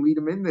you didn't lead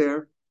him in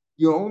there.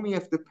 You only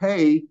have to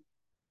pay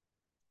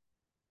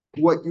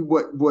what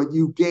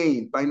you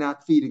gained by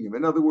not feeding him.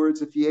 In other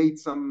words, if he ate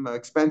some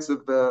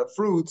expensive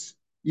fruits,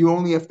 you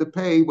only have to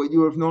pay what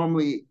you have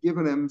normally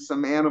given him,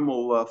 some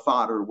animal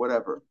fodder or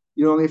whatever.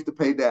 You only have to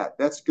pay that.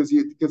 That's because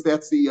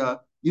that's the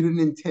you didn't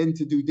intend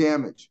to do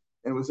damage,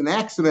 and it was an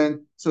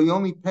accident. So he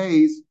only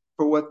pays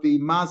for what the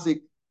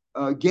mazik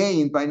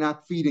gained by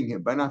not feeding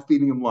him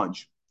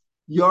lunch.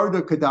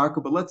 Yarda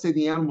kadarka, but let's say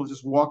the animal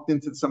just walked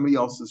into somebody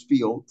else's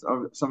field,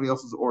 or somebody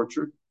else's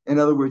orchard. In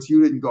other words,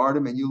 you didn't guard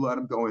him and you let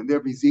him go in there.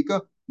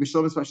 Bizika,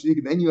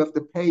 then you have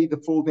to pay the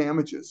full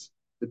damages.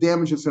 The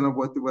damages of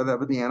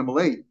whatever the animal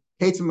ate.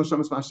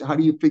 How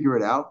do you figure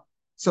it out?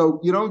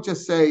 So you don't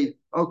just say,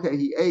 okay,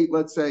 he ate,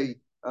 let's say,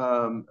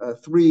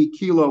 3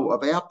 kilos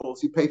of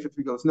apples, you pay for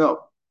 3 kilos. No,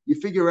 you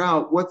figure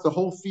out what the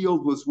whole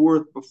field was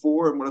worth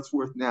before and what it's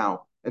worth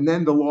now. And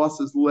then the loss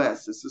is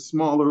less. It's a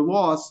smaller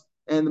loss,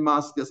 and the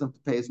mask doesn't have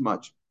to pay as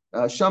much.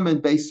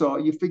 Shaman base saw,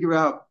 you figure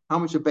out how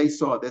much a base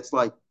saw, that's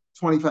like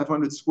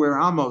 2,500 square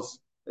amos.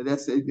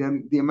 That's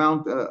the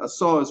amount, a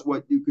saw is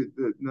what you could,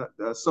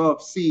 a saw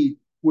of seed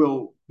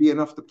will be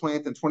enough to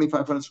plant in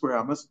 2,500 square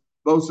amos.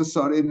 Those are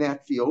sawed in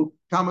that field.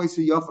 How much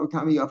it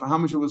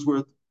was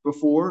worth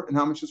before and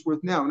how much it's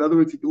worth now. In other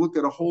words, if you look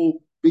at a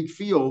whole big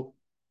field,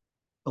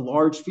 a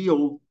large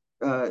field,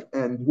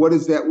 and what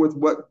is that worth?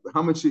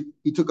 How much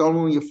he took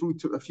only a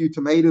few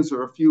tomatoes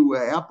or a few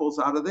apples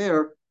out of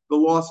there, the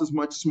loss is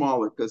much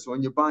smaller, because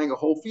when you're buying a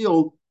whole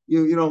field,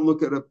 you don't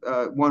look at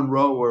one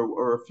row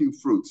or a few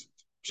fruits.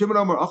 Shimon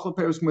Omer achal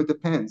peros, it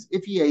depends.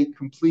 If he ate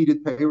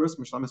completed peros,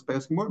 mishlamis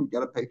peros, you got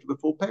to pay for the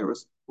full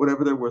peros,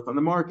 whatever they're worth on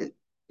the market.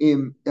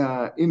 Im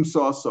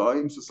saw,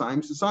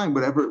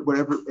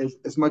 whatever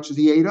as much as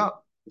he ate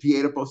up. If he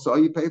ate up a saw,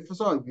 you pay for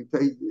saw. If you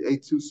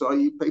ate 2 saw,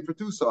 you pay for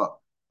 2 saw.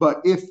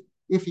 But if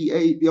he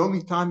ate, the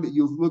only time that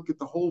you look at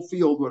the whole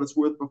field, what it's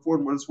worth before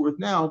and what it's worth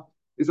now,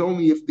 is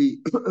only if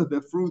the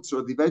the fruits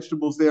or the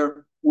vegetables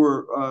there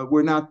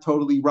were not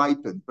totally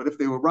ripened. But if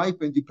they were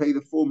ripened, you pay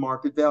the full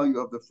market value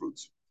of the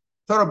fruits.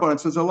 Tanabanan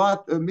says a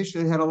lot.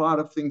 Mishnah had a lot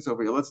of things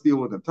over here. Let's deal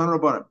with them.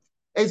 Tanabanan.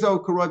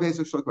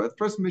 The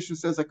first mission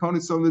says, if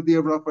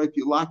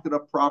you locked it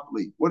up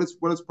properly. What is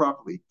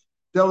properly?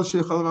 You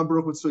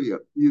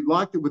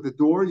locked it with a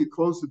door, you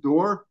closed the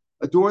door,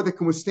 a door that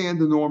can withstand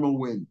the normal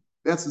wind.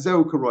 That's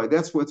Zeu Karoi.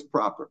 That's what's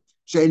proper.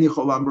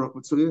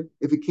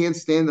 If it can't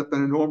stand up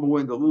in a normal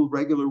wind, a little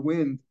regular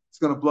wind, it's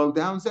going to blow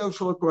down. Zeu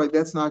Karoi.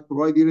 That's not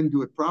Karoi. You didn't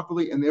do it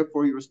properly, and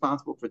therefore you're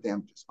responsible for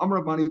damages.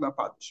 Amrabani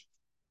Bapadish.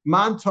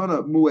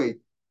 Mantana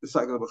Muet, the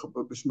cycle of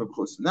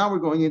Bishmabchus. Now we're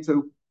going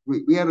into.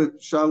 We had a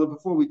shala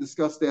before. We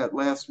discussed that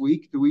last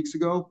week, 2 weeks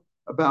ago,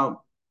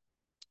 about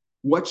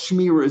what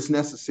shmira is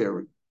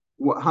necessary.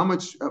 How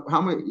much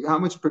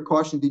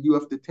precaution did you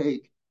have to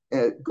take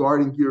at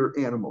guarding your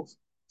animals?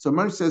 So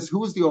Moshe says,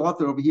 who is the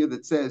author over here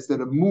that says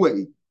that a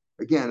mu'eh,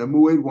 Again, a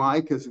mu'ed, why?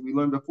 Because we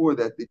learned before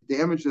that the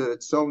damage that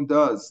its own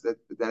does, that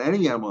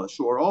any animal, a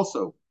shore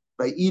also,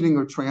 by eating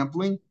or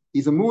trampling,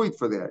 he's a mu'ed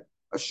for that.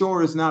 A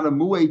shore is not a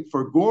mu'ed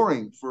for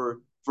goring,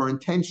 for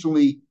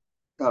intentionally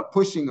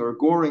pushing or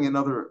goring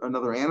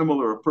another animal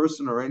or a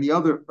person or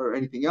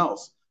anything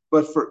else.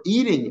 But for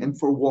eating and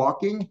for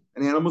walking,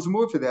 an animal's a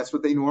mu'ed for that. That's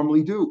what they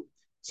normally do.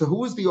 So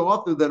who is the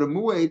author that a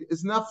mu'ed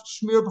is not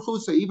shmir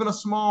b'chusa, even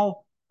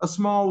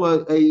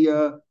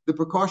the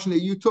precaution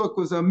that you took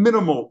was a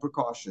minimal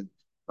precaution,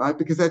 right?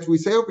 Because that's what we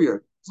say over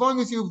here. As long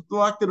as you've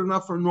blocked it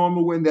enough for a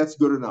normal wind, that's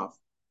good enough.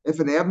 If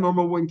an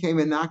abnormal wind came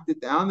and knocked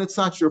it down, that's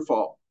not your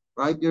fault,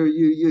 right?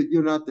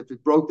 You're not, if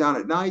it broke down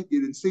at night,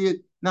 you didn't see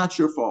it, not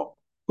your fault.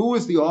 Who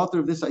is the author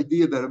of this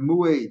idea that a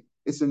mu'ed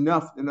is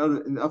enough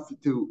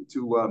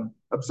to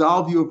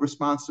absolve you of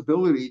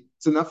responsibility?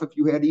 It's enough if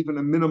you had even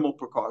a minimal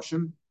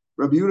precaution.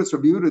 Rabbi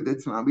Yehuda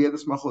did tonight. We had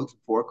this machlokes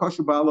before.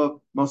 Kosher bala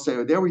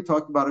moseir. There we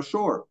talked about a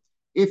shore.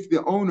 If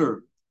the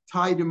owner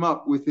tied him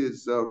up with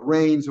his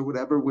reins or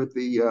whatever with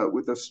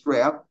a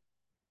strap,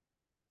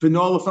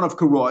 v'nola of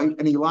karoi,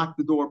 and he locked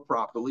the door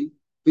properly,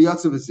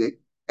 v'yatzav azik.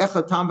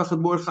 Echatam v'chad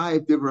mor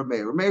chayiv divrei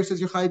Meir. Meir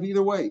says you're chayiv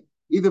either way.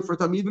 Either for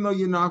time, even though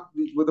you're not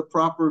with a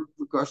proper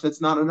precaution,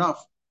 it's not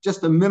enough.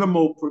 Just a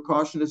minimal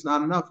precaution is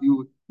not enough.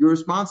 You're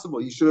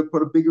responsible. You should have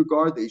put a bigger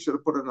guard there. You should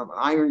have put an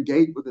iron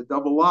gate with a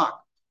double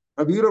lock.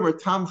 Rabbi Yehuda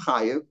Tam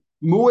Chayev,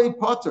 Mu'ed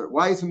Potter.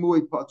 Why is it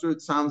Mu'ed Potter?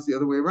 It sounds the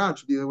other way around. It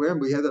should be the other way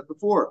around. We had that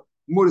before.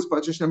 Mu'ed is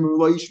Potter, Shem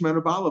V'lo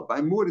Yishmer Balav. By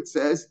Mu'ed it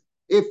says,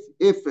 if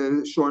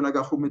Shor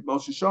Nagachu Mit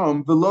Moshe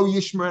Shom, V'lo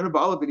Yishmer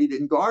Balav, and he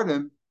didn't guard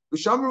him,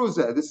 V'shamru was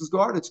there. This is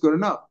guard. It's good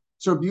enough.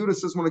 So Rabbi Yehuda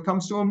says when it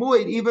comes to a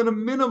Mu'ed, even a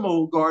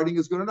minimal guarding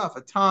is good enough.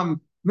 A Tam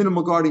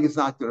minimal guarding is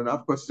not good enough.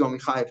 Of course, it's only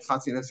Chayev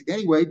Chatzin Esek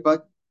anyway,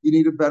 but you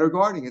need a better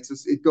guarding.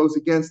 It goes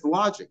against the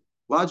logic.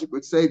 Logic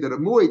would say that a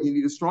Mu'ed, you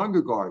need a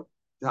stronger guard.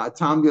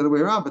 Tom the other way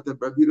around, but the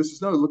Rabbi Yehuda says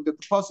no. Look at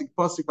the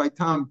pasuk by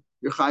Tom.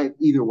 You're chayiv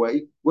either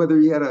way, whether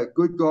you had a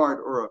good guard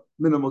or a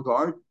minimal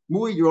guard.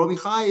 Mu'id, you're only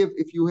chayiv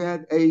if you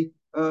had if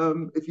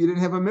you didn't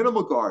have a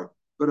minimal guard.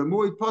 But a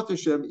mu'id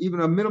patashem, even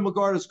a minimal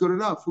guard is good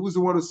enough. Who's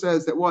the one who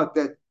says that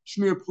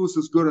shmir plus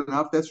is good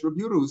enough? That's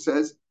Rabbi Yehuda who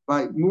says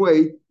by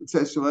mu'id it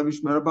says shalem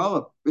shmer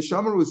balav.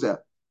 V'shamar was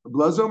that.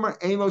 Blazomer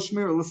ein lo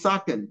shmir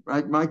l'saken.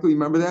 Right, Michael, you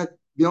remember that?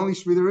 The only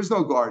shmir, there is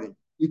no guarding.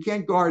 You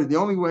can't guard it. The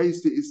only way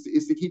is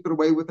to keep it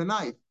away with a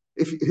knife.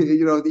 If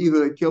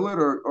either to kill it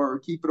or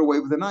keep it away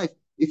with a knife.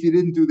 If you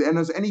didn't do that, and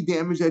there's any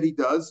damage that he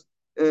does,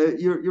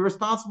 you're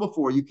responsible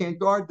for. You can't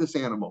guard this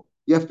animal.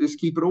 You have to just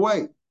keep it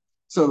away.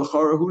 So the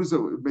Chara, who does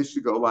it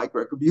should go like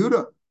Rabbi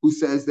Yehuda, who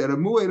says that a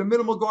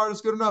minimal guard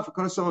is good enough.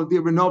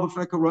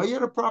 You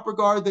had a proper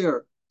guard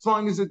there. As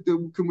long as it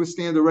can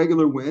withstand a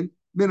regular wind,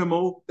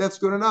 minimal, that's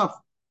good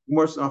enough.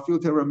 More feel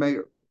to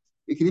Rameir.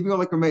 It can even go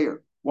like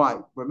Rameir.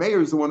 Why?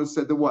 Rameir is the one who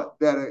said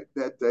that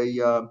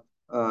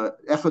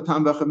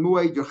echotam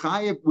v'chamuay you're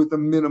chayiv with a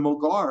minimal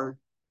guard,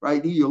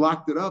 right? You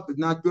locked it up. It's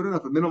not good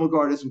enough. A minimal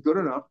guard isn't good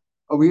enough.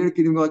 Over here, it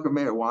can even go like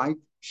Rameir. Why?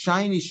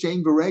 Shiny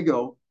shane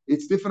berego.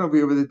 It's different over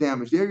here with the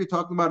damage. There, you're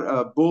talking about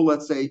a bull,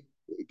 let's say,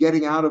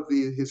 getting out of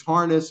his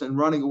harness and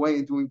running away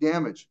and doing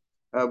damage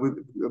with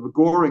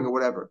goring or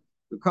whatever.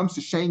 When it comes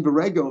to shane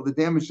berego, the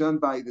damage done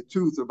by the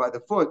tooth or by the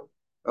foot.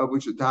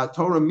 Which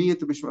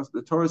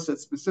the Torah said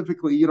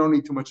specifically, you don't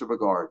need too much of a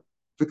guard.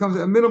 If it comes,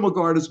 a minimal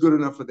guard is good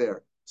enough for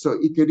there. So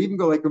it could even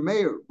go like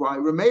Rameir. Why?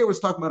 Rameir was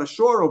talking about a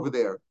shore over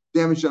there,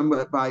 damage done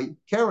by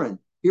Karen.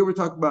 Here we're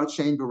talking about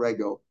Shane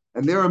Borrego.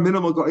 And there are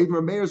minimal guard. Even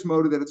Rameir's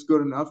motive that it's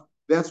good enough.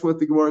 That's what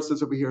the Gemara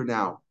says over here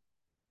now.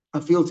 I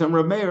feel Tem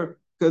Rameir,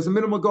 because a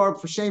minimal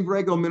guard for Shane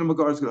Borrego, minimal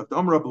guard is good enough. The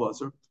Amr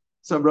Abelazar.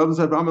 Some brothers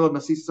said,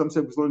 some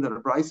said was learned in a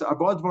Brisa.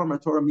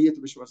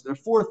 There are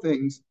four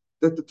things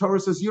that the Torah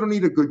says you don't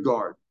need a good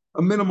guard.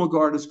 A minimal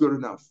guard is good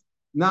enough.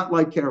 Not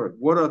like Karen.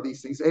 What are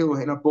these things?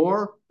 Elohena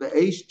bor, the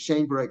Aish,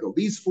 Shane Borrego.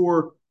 These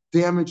four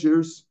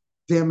damagers,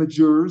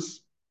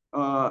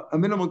 a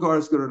minimal guard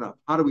is good enough.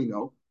 How do we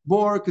know?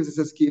 Bor, because it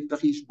says kif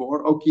tachish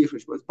bor, o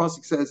kichish. But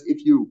Pasuk says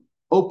if you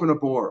open a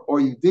bore or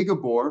you dig a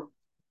bore,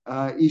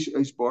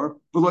 ish bor,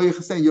 below you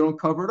don't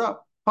cover it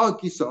up.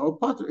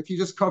 If you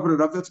just covered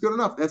it up, that's good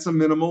enough. That's a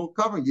minimal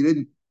covering. You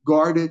didn't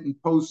guard it and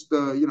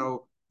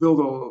build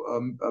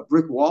a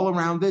brick wall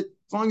around it.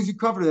 As long as you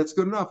cover it, that's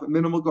good enough. A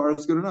minimal guard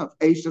is good enough.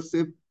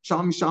 The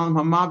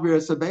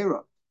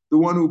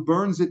one who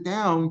burns it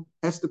down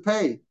has to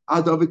pay.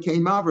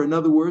 In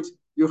other words,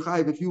 you're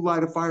chayiv if you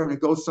light a fire and it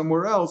goes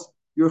somewhere else.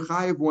 You're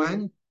chayiv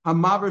when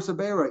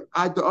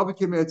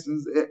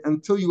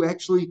until you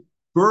actually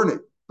burn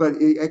it. But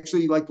it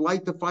actually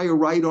light the fire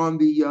right on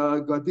the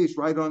gadish,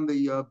 right on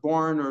the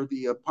barn or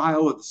the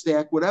pile or the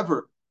stack,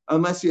 whatever.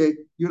 Unless you're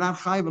not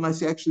chayiv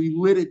unless you actually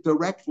lit it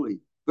directly.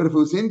 But if it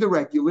was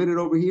indirect, you lit it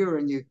over here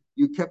and you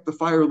kept the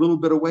fire a little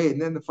bit away and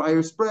then the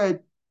fire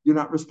spread, you're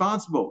not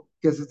responsible.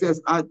 Because it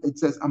says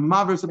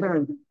amaver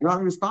saber, you're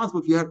not responsible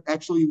if you have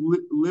actually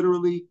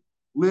literally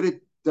lit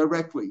it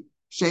directly.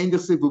 Shein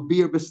d'chsiv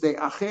ubir b'stei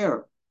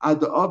acher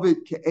ad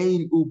ovid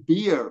ke'ein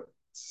ubir.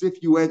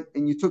 If you went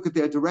and you took it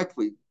there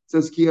directly.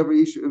 says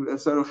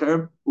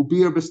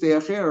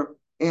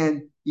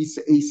and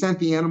he sent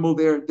the animal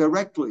there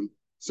directly.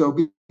 So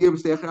came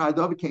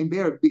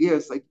there.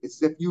 It's like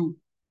it's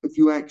if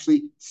you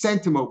actually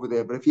sent him over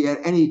there. But if you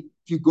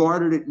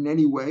guarded it in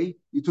any way,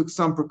 you took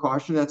some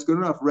precaution, that's good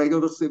enough.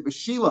 Regular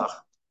b'shilach,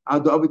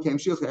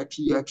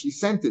 actually you actually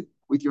sent it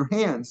with your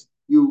hands.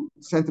 You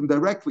sent him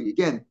directly.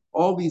 Again,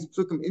 all these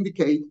psukim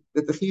indicate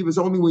that the chiv is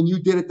only when you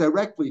did it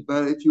directly.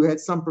 But if you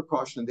had some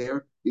precaution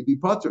there, you'd be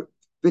potter.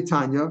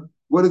 Vitanya,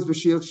 what is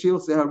v'shilach?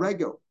 Shilach zeha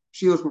regel.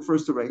 Shilach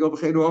refers to regel.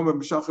 We had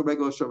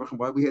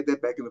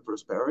that back in the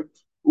first parak.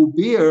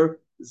 Ubir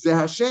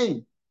zeha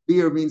shem.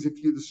 Beer means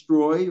if you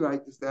destroy,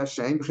 right? It's that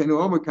shame.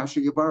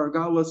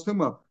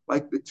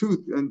 Like the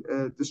tooth and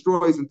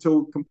destroys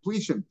until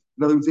completion.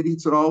 In other words, it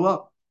eats it all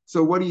up.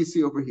 So what do you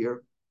see over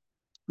here?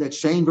 That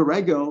shame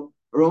beregel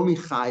are only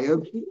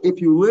chayav if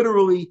you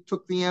literally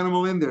took the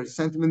animal in there,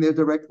 sent him in there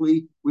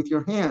directly with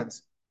your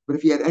hands. But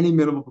if you had any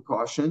minimal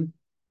precaution,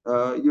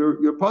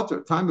 your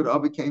potter. Time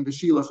it became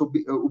v'shilach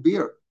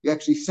ubir. You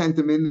actually sent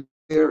him in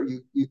there.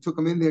 You took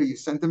him in there. You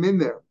sent him in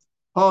there.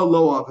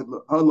 Hello, if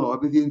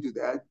you didn't do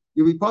that,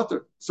 you'll be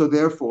potter. So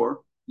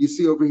therefore, you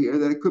see over here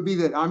that it could be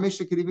that our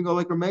Mishnah could even go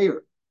like a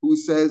mayor who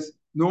says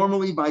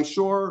normally by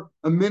shore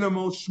a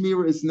minimal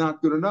shmira is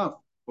not good enough.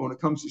 But when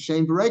it comes to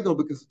Shein V'regel,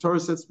 because the Torah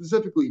said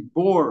specifically,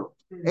 bor,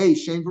 hey,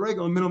 Shein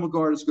V'regel, a minimal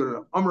guard is good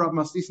enough. Amrav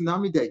Maslis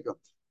Nami Deka.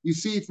 You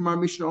see from our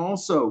Mishnah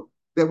also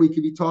that we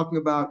could be talking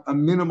about a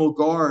minimal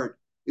guard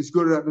is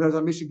good enough, because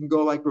our Mishnah can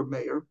go like Rav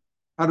Meir.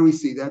 How do we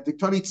see that? The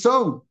Tani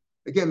Tzon.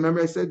 Again,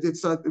 remember I said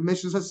it's the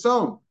Mishnah says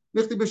Tzon.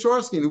 Michti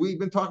B'Shorskin. We've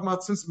been talking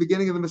about since the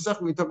beginning of the Masech.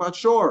 We talk about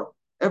shore.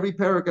 Every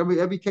parak,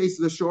 every case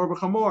is a shore of a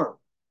chamor.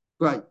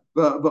 Right.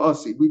 But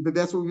that's what we've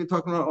been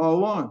talking about all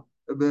along.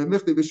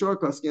 Michti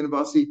B'Shorskin and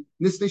Basi.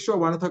 Nisli shore.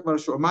 Why not talk about a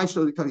shore? My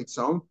shore the Tani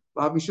Tzon.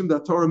 Mishum da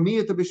Torah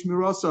miyat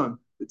b'shmirason.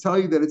 To tell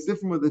you that it's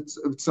different with the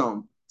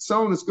Tzon.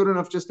 Tzon is good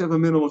enough just to have a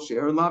minimal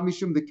share. And Lav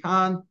Mishum the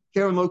Khan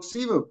Karen Lo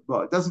Ksiva.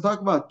 But it doesn't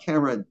talk about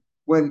Karen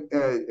when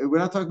we're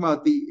not talking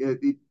about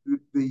the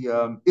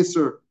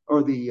Isser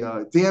or the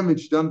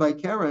damage done by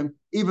Karen,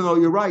 even though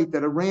you're right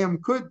that a ram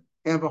could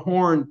have a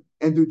horn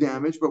and do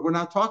damage, but we're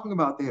not talking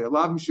about that.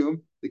 Lav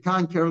Mishum the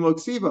Khan Karen Lo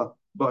Ksiva.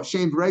 But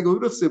Shem V'regel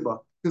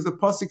Udasiba. Because the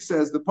pasuk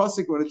says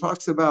when it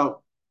talks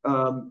about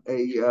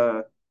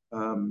if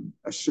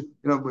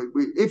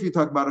you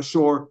talk about a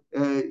shore,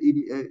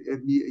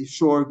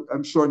 shore,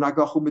 I'm sure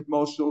Nagachu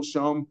Mitmol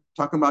Shom,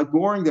 talking about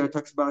goring there, it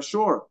talks about a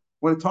shore.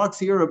 When it talks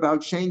here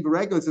about Shein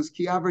V'regel, it says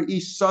Kiaver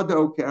Ish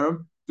Sado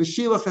Kerem,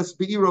 V'shilach Es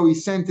Beiro, he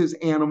sent his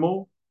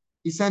animal.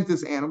 He sent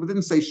his animal. It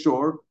didn't say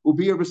shore.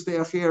 Ubir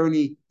B'Steacher, and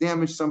he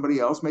damaged somebody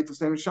else. Made the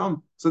same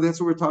Shom. So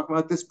that's what we're talking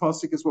about. This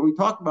pasuk is what we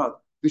talk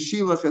about.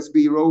 V'shilach Es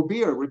Beiro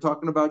Ubir. We're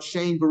talking about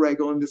Shein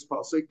V'regel in this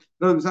pasuk.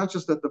 No, it's not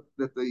just that the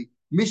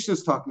Mishnah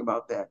is talking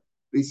about that.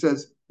 He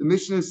says the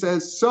Mishnah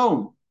says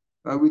son.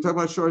 We talk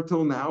about shore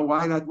till now.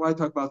 Why not? Why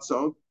talk about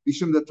son?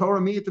 Bishum the Torah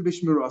miyat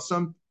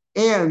b'shmirasam.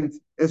 And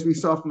as we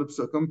saw from the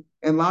Psukim,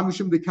 and La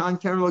Mishum the Kan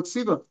Karen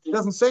Loksiva. It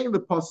doesn't say in the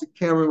pasuk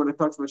Karen when it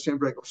talks about Shem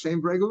Bregel. Shem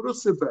Bregel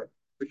Rusibek.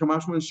 The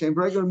Kamashman and Shem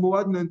Bregel and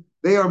Muadnin,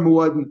 they are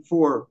Muadnin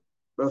for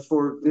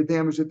the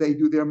damage that they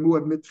do. They're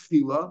Muad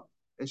Mitchila.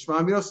 And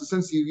Shema Mirosa,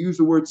 since you use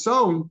the word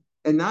sown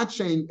and not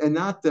Shein and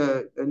not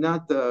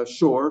the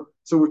shore,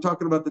 so we're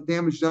talking about the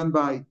damage done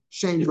by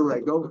Shein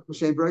V'regel.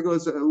 Shein V'regel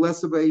is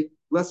less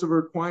of a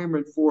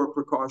requirement for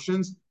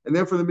precautions, and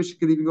therefore the Mishnah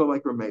could even go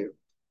like Rameir.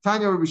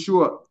 Tanya Rabbi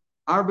Shua.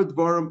 There are 4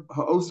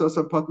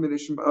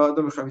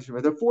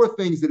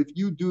 things that if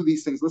you do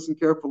these things, listen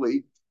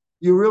carefully,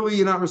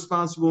 you're not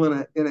responsible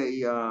in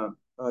a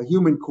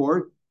human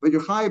court, but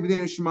you're chayav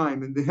b'din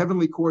shemaim. In the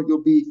heavenly court,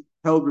 you'll be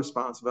held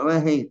responsible.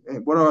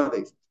 What are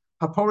they?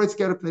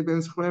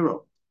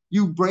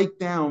 You break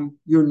down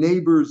your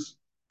neighbor's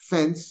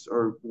fence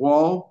or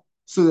wall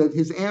so that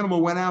his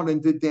animal went out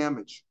and did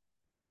damage.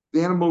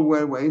 The animal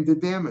went away and did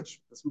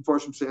damage. That's before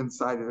I'm saying the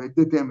side of it. It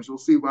did damage. We'll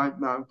see why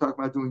now I'm talking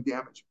about doing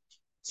damage.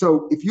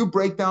 So if you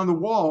break down the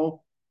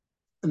wall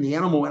and the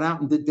animal went out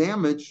and did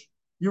damage,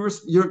 you're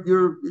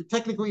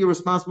technically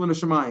responsible in a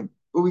shemayim.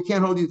 But we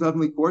can't hold you to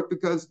heavenly court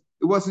because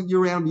it wasn't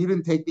your animal. You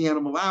didn't take the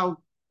animal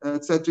out,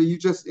 etc. You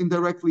just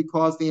indirectly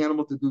caused the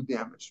animal to do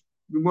damage.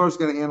 We're just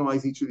going to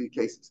analyze each of these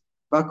cases.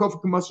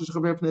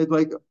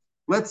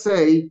 Let's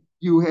say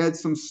you had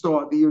some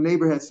stalk, your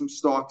neighbor had some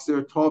stalks.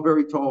 They're tall,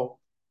 very tall,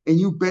 and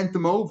you bent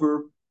them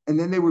over, and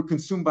then they were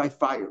consumed by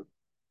fire.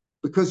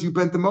 Because you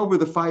bent them over,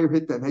 the fire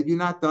hit them. Had you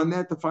not done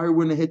that, the fire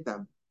wouldn't have hit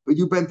them. But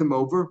you bent them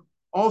over.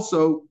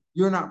 Also,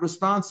 you're not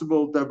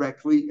responsible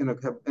directly in a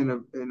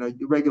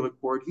regular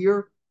court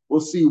here. We'll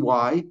see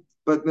why.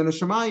 But in a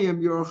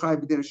shemayim, you're a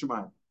chayav b'din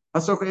shemayim.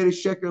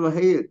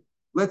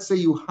 Let's say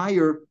you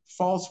hire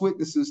false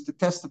witnesses to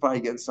testify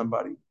against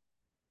somebody.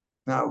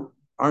 Now,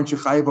 aren't you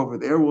chayav over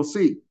there? We'll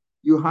see.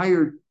 You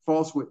hired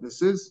false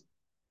witnesses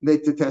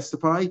to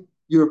testify.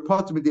 You're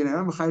potter b'din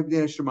chayav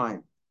b'din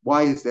shemayim.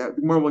 Why is that?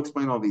 The Gemara will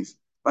explain all these.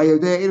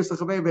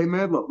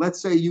 Let's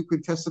say you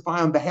can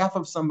testify on behalf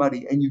of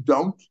somebody and you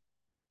don't.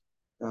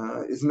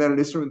 Isn't that an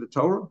issue in the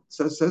Torah?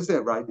 Says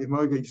that, right?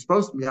 You're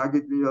supposed to be,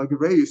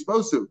 you're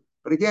supposed to.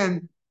 But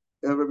again,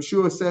 Rabbi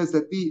Shua says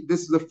that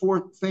this is the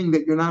fourth thing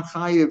that you're not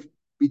chayiv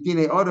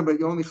b'dinei adam, but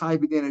you only chayiv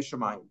b'dinei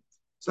shemayim.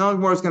 So now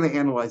Gemara is going to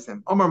analyze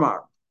them. Omar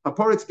Mar,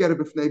 haporetz get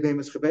b'fnei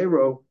b'emes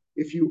chavero.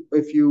 If you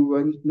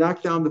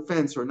knock down the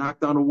fence or knock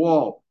down a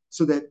wall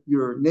so that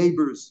your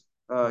neighbors,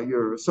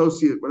 your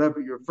associate, whatever,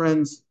 your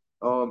friends,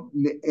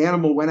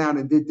 animal went out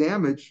and did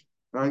damage,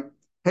 right?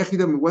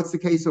 What's the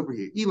case over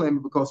here?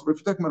 Because if you're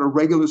talking about a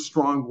regular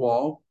strong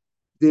wall,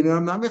 then you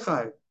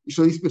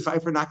should at least be chai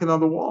for knocking on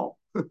the wall.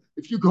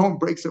 If you go and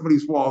break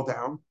somebody's wall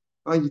down,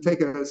 you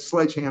take a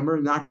sledgehammer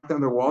and knock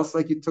down their wall, it's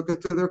like you took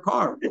it to their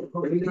car.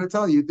 What are you going to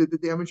tell you? You did the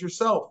damage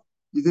yourself.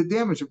 You did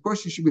damage. Of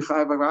course, you should be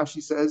chai.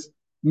 Rashi says,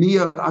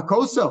 Mia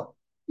akoso.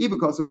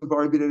 Because of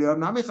Bari B'Dei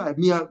Namichai.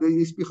 Mia, they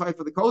used to be chai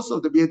for the koso,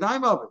 to be a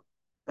dime of it.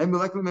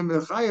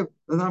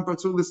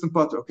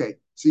 Okay,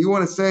 so you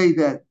want to say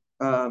that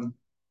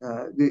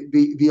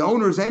the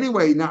owner is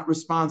anyway not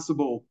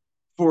responsible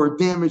for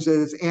damage that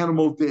his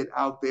animal did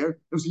out there.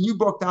 So you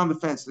broke down the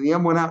fence, and the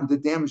animal went out and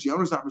did damage. The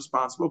owner's not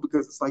responsible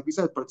because it's like we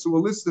said,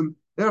 Patsua listim,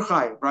 they're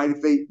chayiv, right?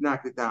 If they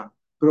knocked it down.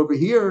 But over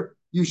here,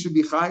 you should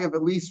be chayiv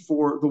at least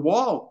for the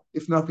wall,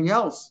 if nothing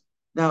else.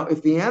 Now,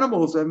 if the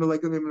animals are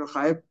like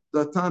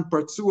the tan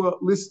Patsua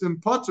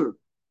listim potter.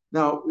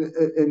 Now,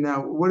 and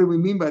now, what do we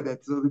mean by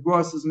that? So the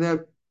grass is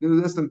never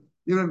listim.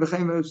 In other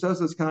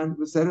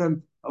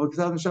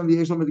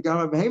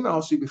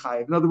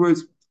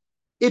words,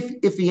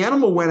 if the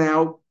animal went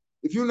out,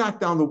 if you knocked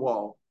down the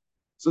wall,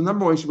 so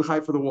number one, you should be high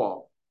for the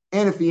wall.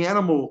 And if the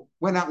animal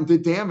went out and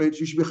did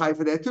damage, you should be high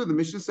for that too. The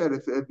Mishnah said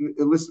if the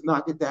listener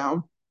knock it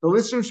down, the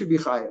listener should be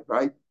high,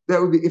 right? That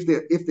would be if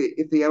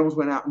the animals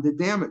went out and did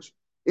damage.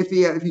 If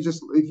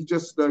you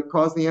just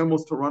caused the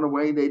animals to run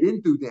away and they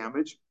didn't do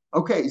damage,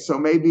 okay, so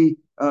maybe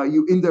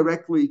you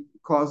indirectly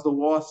caused the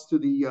loss to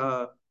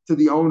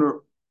the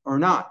owner or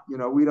not.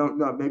 We don't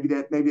know. Maybe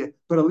that,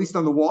 but at least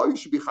on the wall, you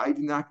should be high if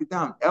you knock it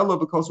down. Ella,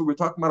 because we were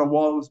talking about a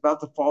wall that was about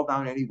to fall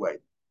down anyway.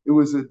 It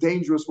was a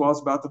dangerous wall,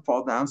 it's about to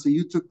fall down. So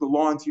you took the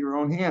law into your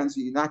own hands,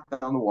 and you knocked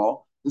down the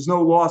wall. There's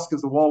no loss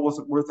because the wall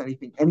wasn't worth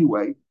anything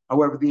anyway.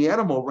 However, the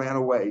animal ran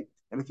away.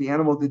 And if the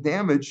animal did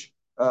damage,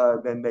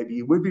 then maybe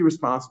you would be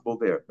responsible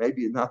there.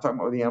 Maybe you're not talking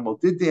about the animal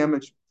did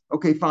damage.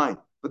 Okay, fine.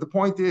 But the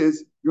point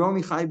is, you're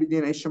only chayiv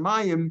b'dinei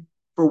shemayim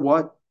for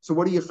what? So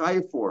what are you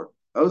chayiv for?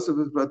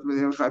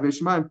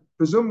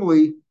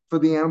 Presumably for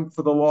the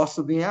loss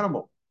of the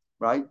animal,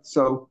 right?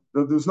 So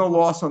there's no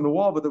loss on the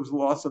wall, but there was a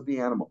loss of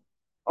the animal.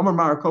 What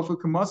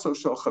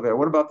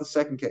about the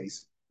second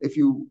case? If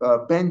you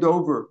bend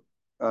over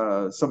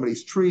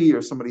somebody's tree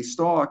or somebody's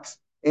stalks,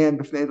 and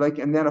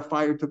then a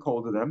fire took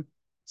hold of them,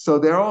 so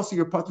they're also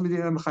your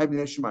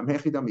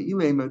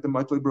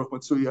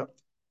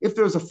if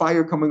there's a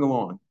fire coming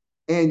along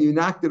and you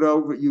knocked it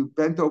over, you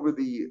bent over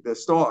the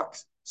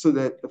stalks so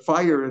that the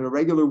fire in a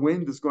regular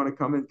wind is going to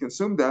come and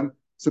consume them.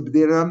 So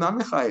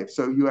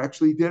you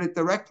actually did it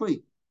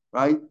directly,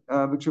 right?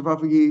 Like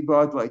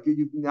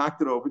you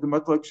knocked it over.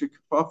 But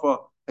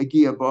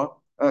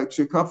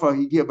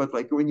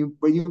like when you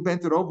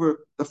bent it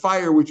over, the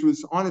fire which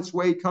was on its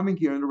way coming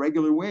here in a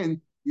regular wind,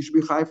 you should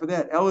be high for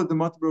that.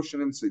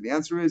 The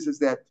answer is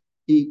that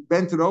he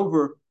bent it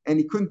over and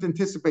he couldn't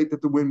anticipate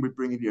that the wind would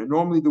bring it here.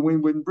 Normally the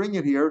wind wouldn't bring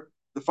it here.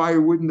 The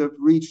fire wouldn't have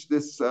reached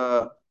these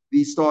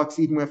stalks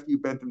even after you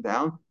bent them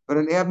down, but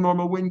an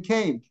abnormal wind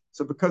came.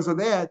 So because of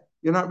that,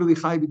 you're not really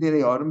chai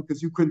b'dinei adam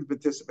because you couldn't have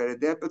anticipated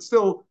that. But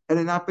still, had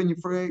it not been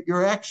for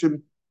your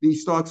action,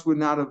 these stalks would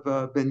not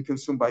have been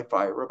consumed by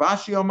fire. Rav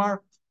Ashi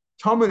Omar,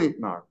 Talmud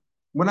Mar.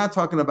 We're not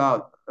talking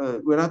about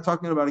a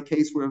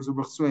case where it was a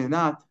ruchsui or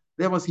not.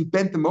 That was he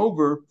bent them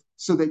over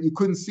so that you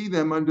couldn't see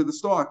them under the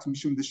stalks.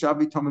 Mishum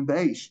deshavi tamun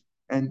beish,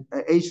 and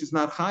eish is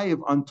not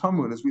chayiv on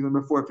tamun, as we learned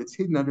before. If it's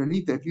hidden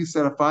underneath it, if you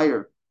set a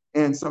fire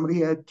and somebody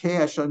had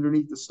cash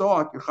underneath the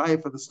stalk, you're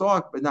chayiv for the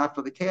stalk, but not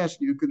for the cash.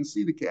 You couldn't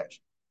see the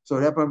cash. So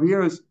what happened over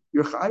here is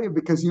you're chayiv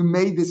because you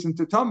made this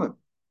into tamun.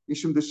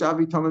 Mishum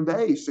deshavi tamun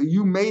beish. So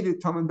you made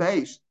it tamun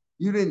beish.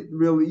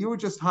 You were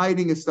just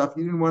hiding his stuff.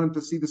 You didn't want him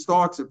to see the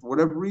stalks. If for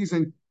whatever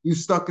reason you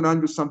stuck it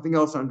under something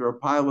else, under a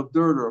pile of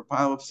dirt or a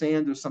pile of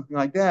sand or something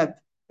like that,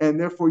 and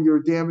therefore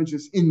your damage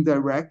is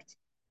indirect,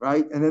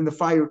 right? And then the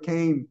fire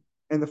came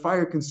and the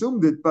fire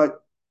consumed it,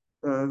 but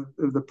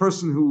the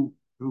person who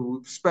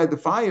spread the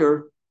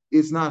fire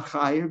is not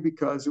chayiv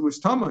because it was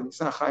tamun. It's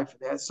not chayiv for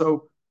that.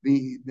 So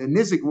the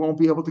nizik won't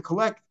be able to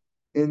collect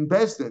in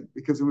Bezdin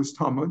because it was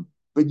tamun,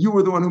 but you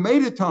were the one who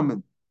made it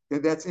tamun.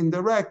 That's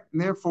indirect,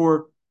 and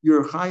therefore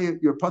you're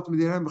patur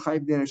b'dinei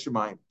chayiv b'dinei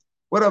shemayim.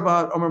 What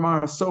about Amar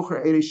Mar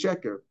Socher Eirei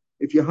Sheker?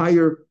 If you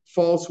hire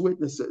false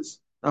witnesses.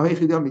 Now,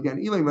 you're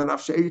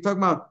talking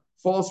about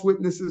false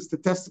witnesses to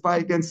testify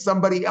against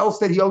somebody else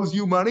that he owes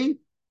you money.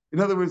 In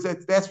other words,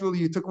 that's really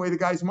you took away the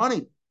guy's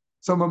money.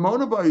 So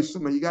Mamona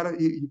Ba'ishuma, you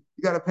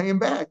gotta pay him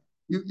back.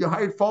 You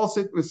hired false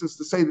witnesses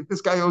to say that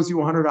this guy owes you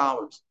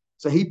 $100.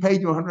 So he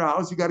paid you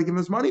 $100. You got to give him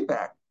his money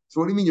back. So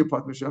what do you mean you're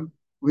patur?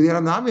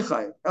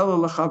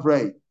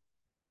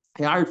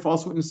 He hired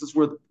false witnesses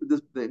where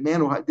the man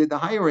who did the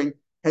hiring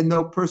had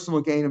no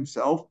personal gain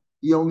himself.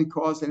 He only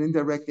caused an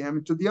indirect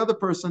damage to the other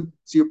person.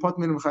 So you're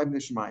putting him in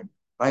nishmaim.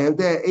 My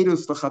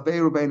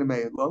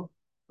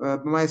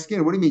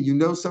skin. What do you mean? You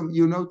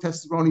know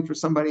testimony for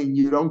somebody and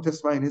you don't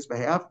testify on his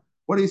behalf.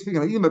 What are you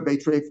speaking of?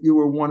 If you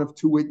were one of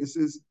two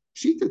witnesses,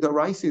 shita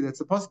daraisi. That's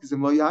the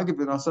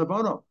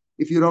pasuk.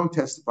 If you don't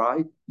testify,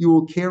 you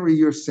will carry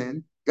your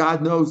sin.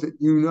 God knows that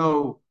you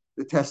know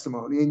the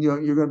testimony, and you're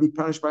going to be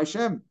punished by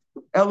Hashem.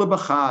 Ela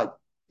b'chad.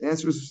 The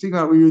answer is speaking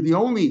about where you're the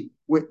only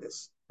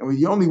witness. And with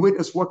the only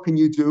witness, what can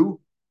you do?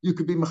 You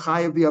could be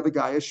Machayev the other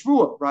guy, a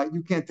shvua, right?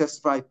 You can't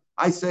testify.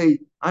 I say,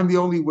 I'm the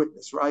only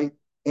witness, right?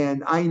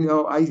 And I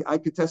know I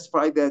could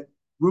testify that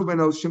Reuben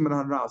owes Shimon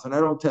 $100, and I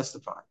don't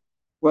testify.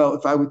 Well,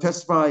 if I would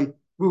testify,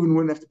 Reuben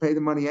wouldn't have to pay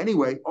the money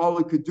anyway. All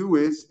it could do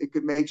is it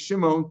could make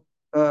Shimon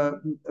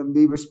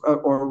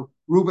or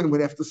Reuben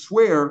would have to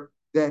swear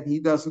that he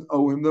doesn't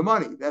owe him the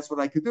money. That's what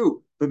I could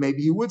do. But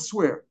maybe he would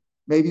swear.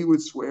 Maybe he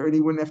would swear and he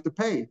wouldn't have to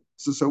pay.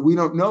 So we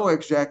don't know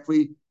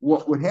exactly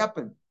what would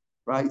happen,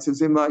 right? It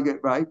says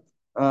right.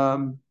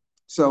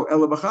 So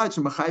Ela b'chad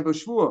shemachayv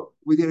shvua.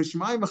 We did a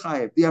shemai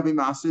machayev. Diavi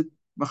masid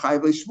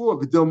machayev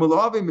shvua. V'dil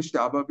malavi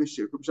mishtaba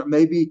b'shirkum.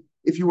 Maybe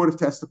if you would have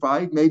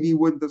testified, maybe he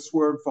wouldn't have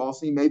sworn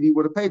falsely. Maybe he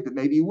would have paid, but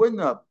maybe he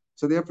wouldn't have.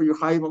 So therefore, your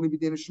chayev only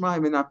b'din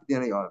shemaim and not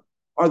b'din adam.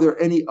 Are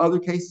there any other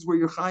cases where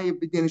you're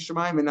chayev b'din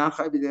shemaim and not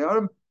chayev b'din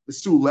adam? The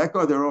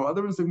Suleka, there are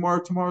others.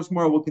 Tomorrow's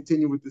more. We'll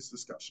continue with this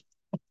discussion.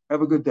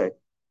 Have a good day.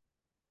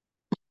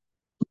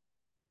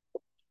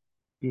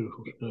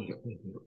 Beautiful.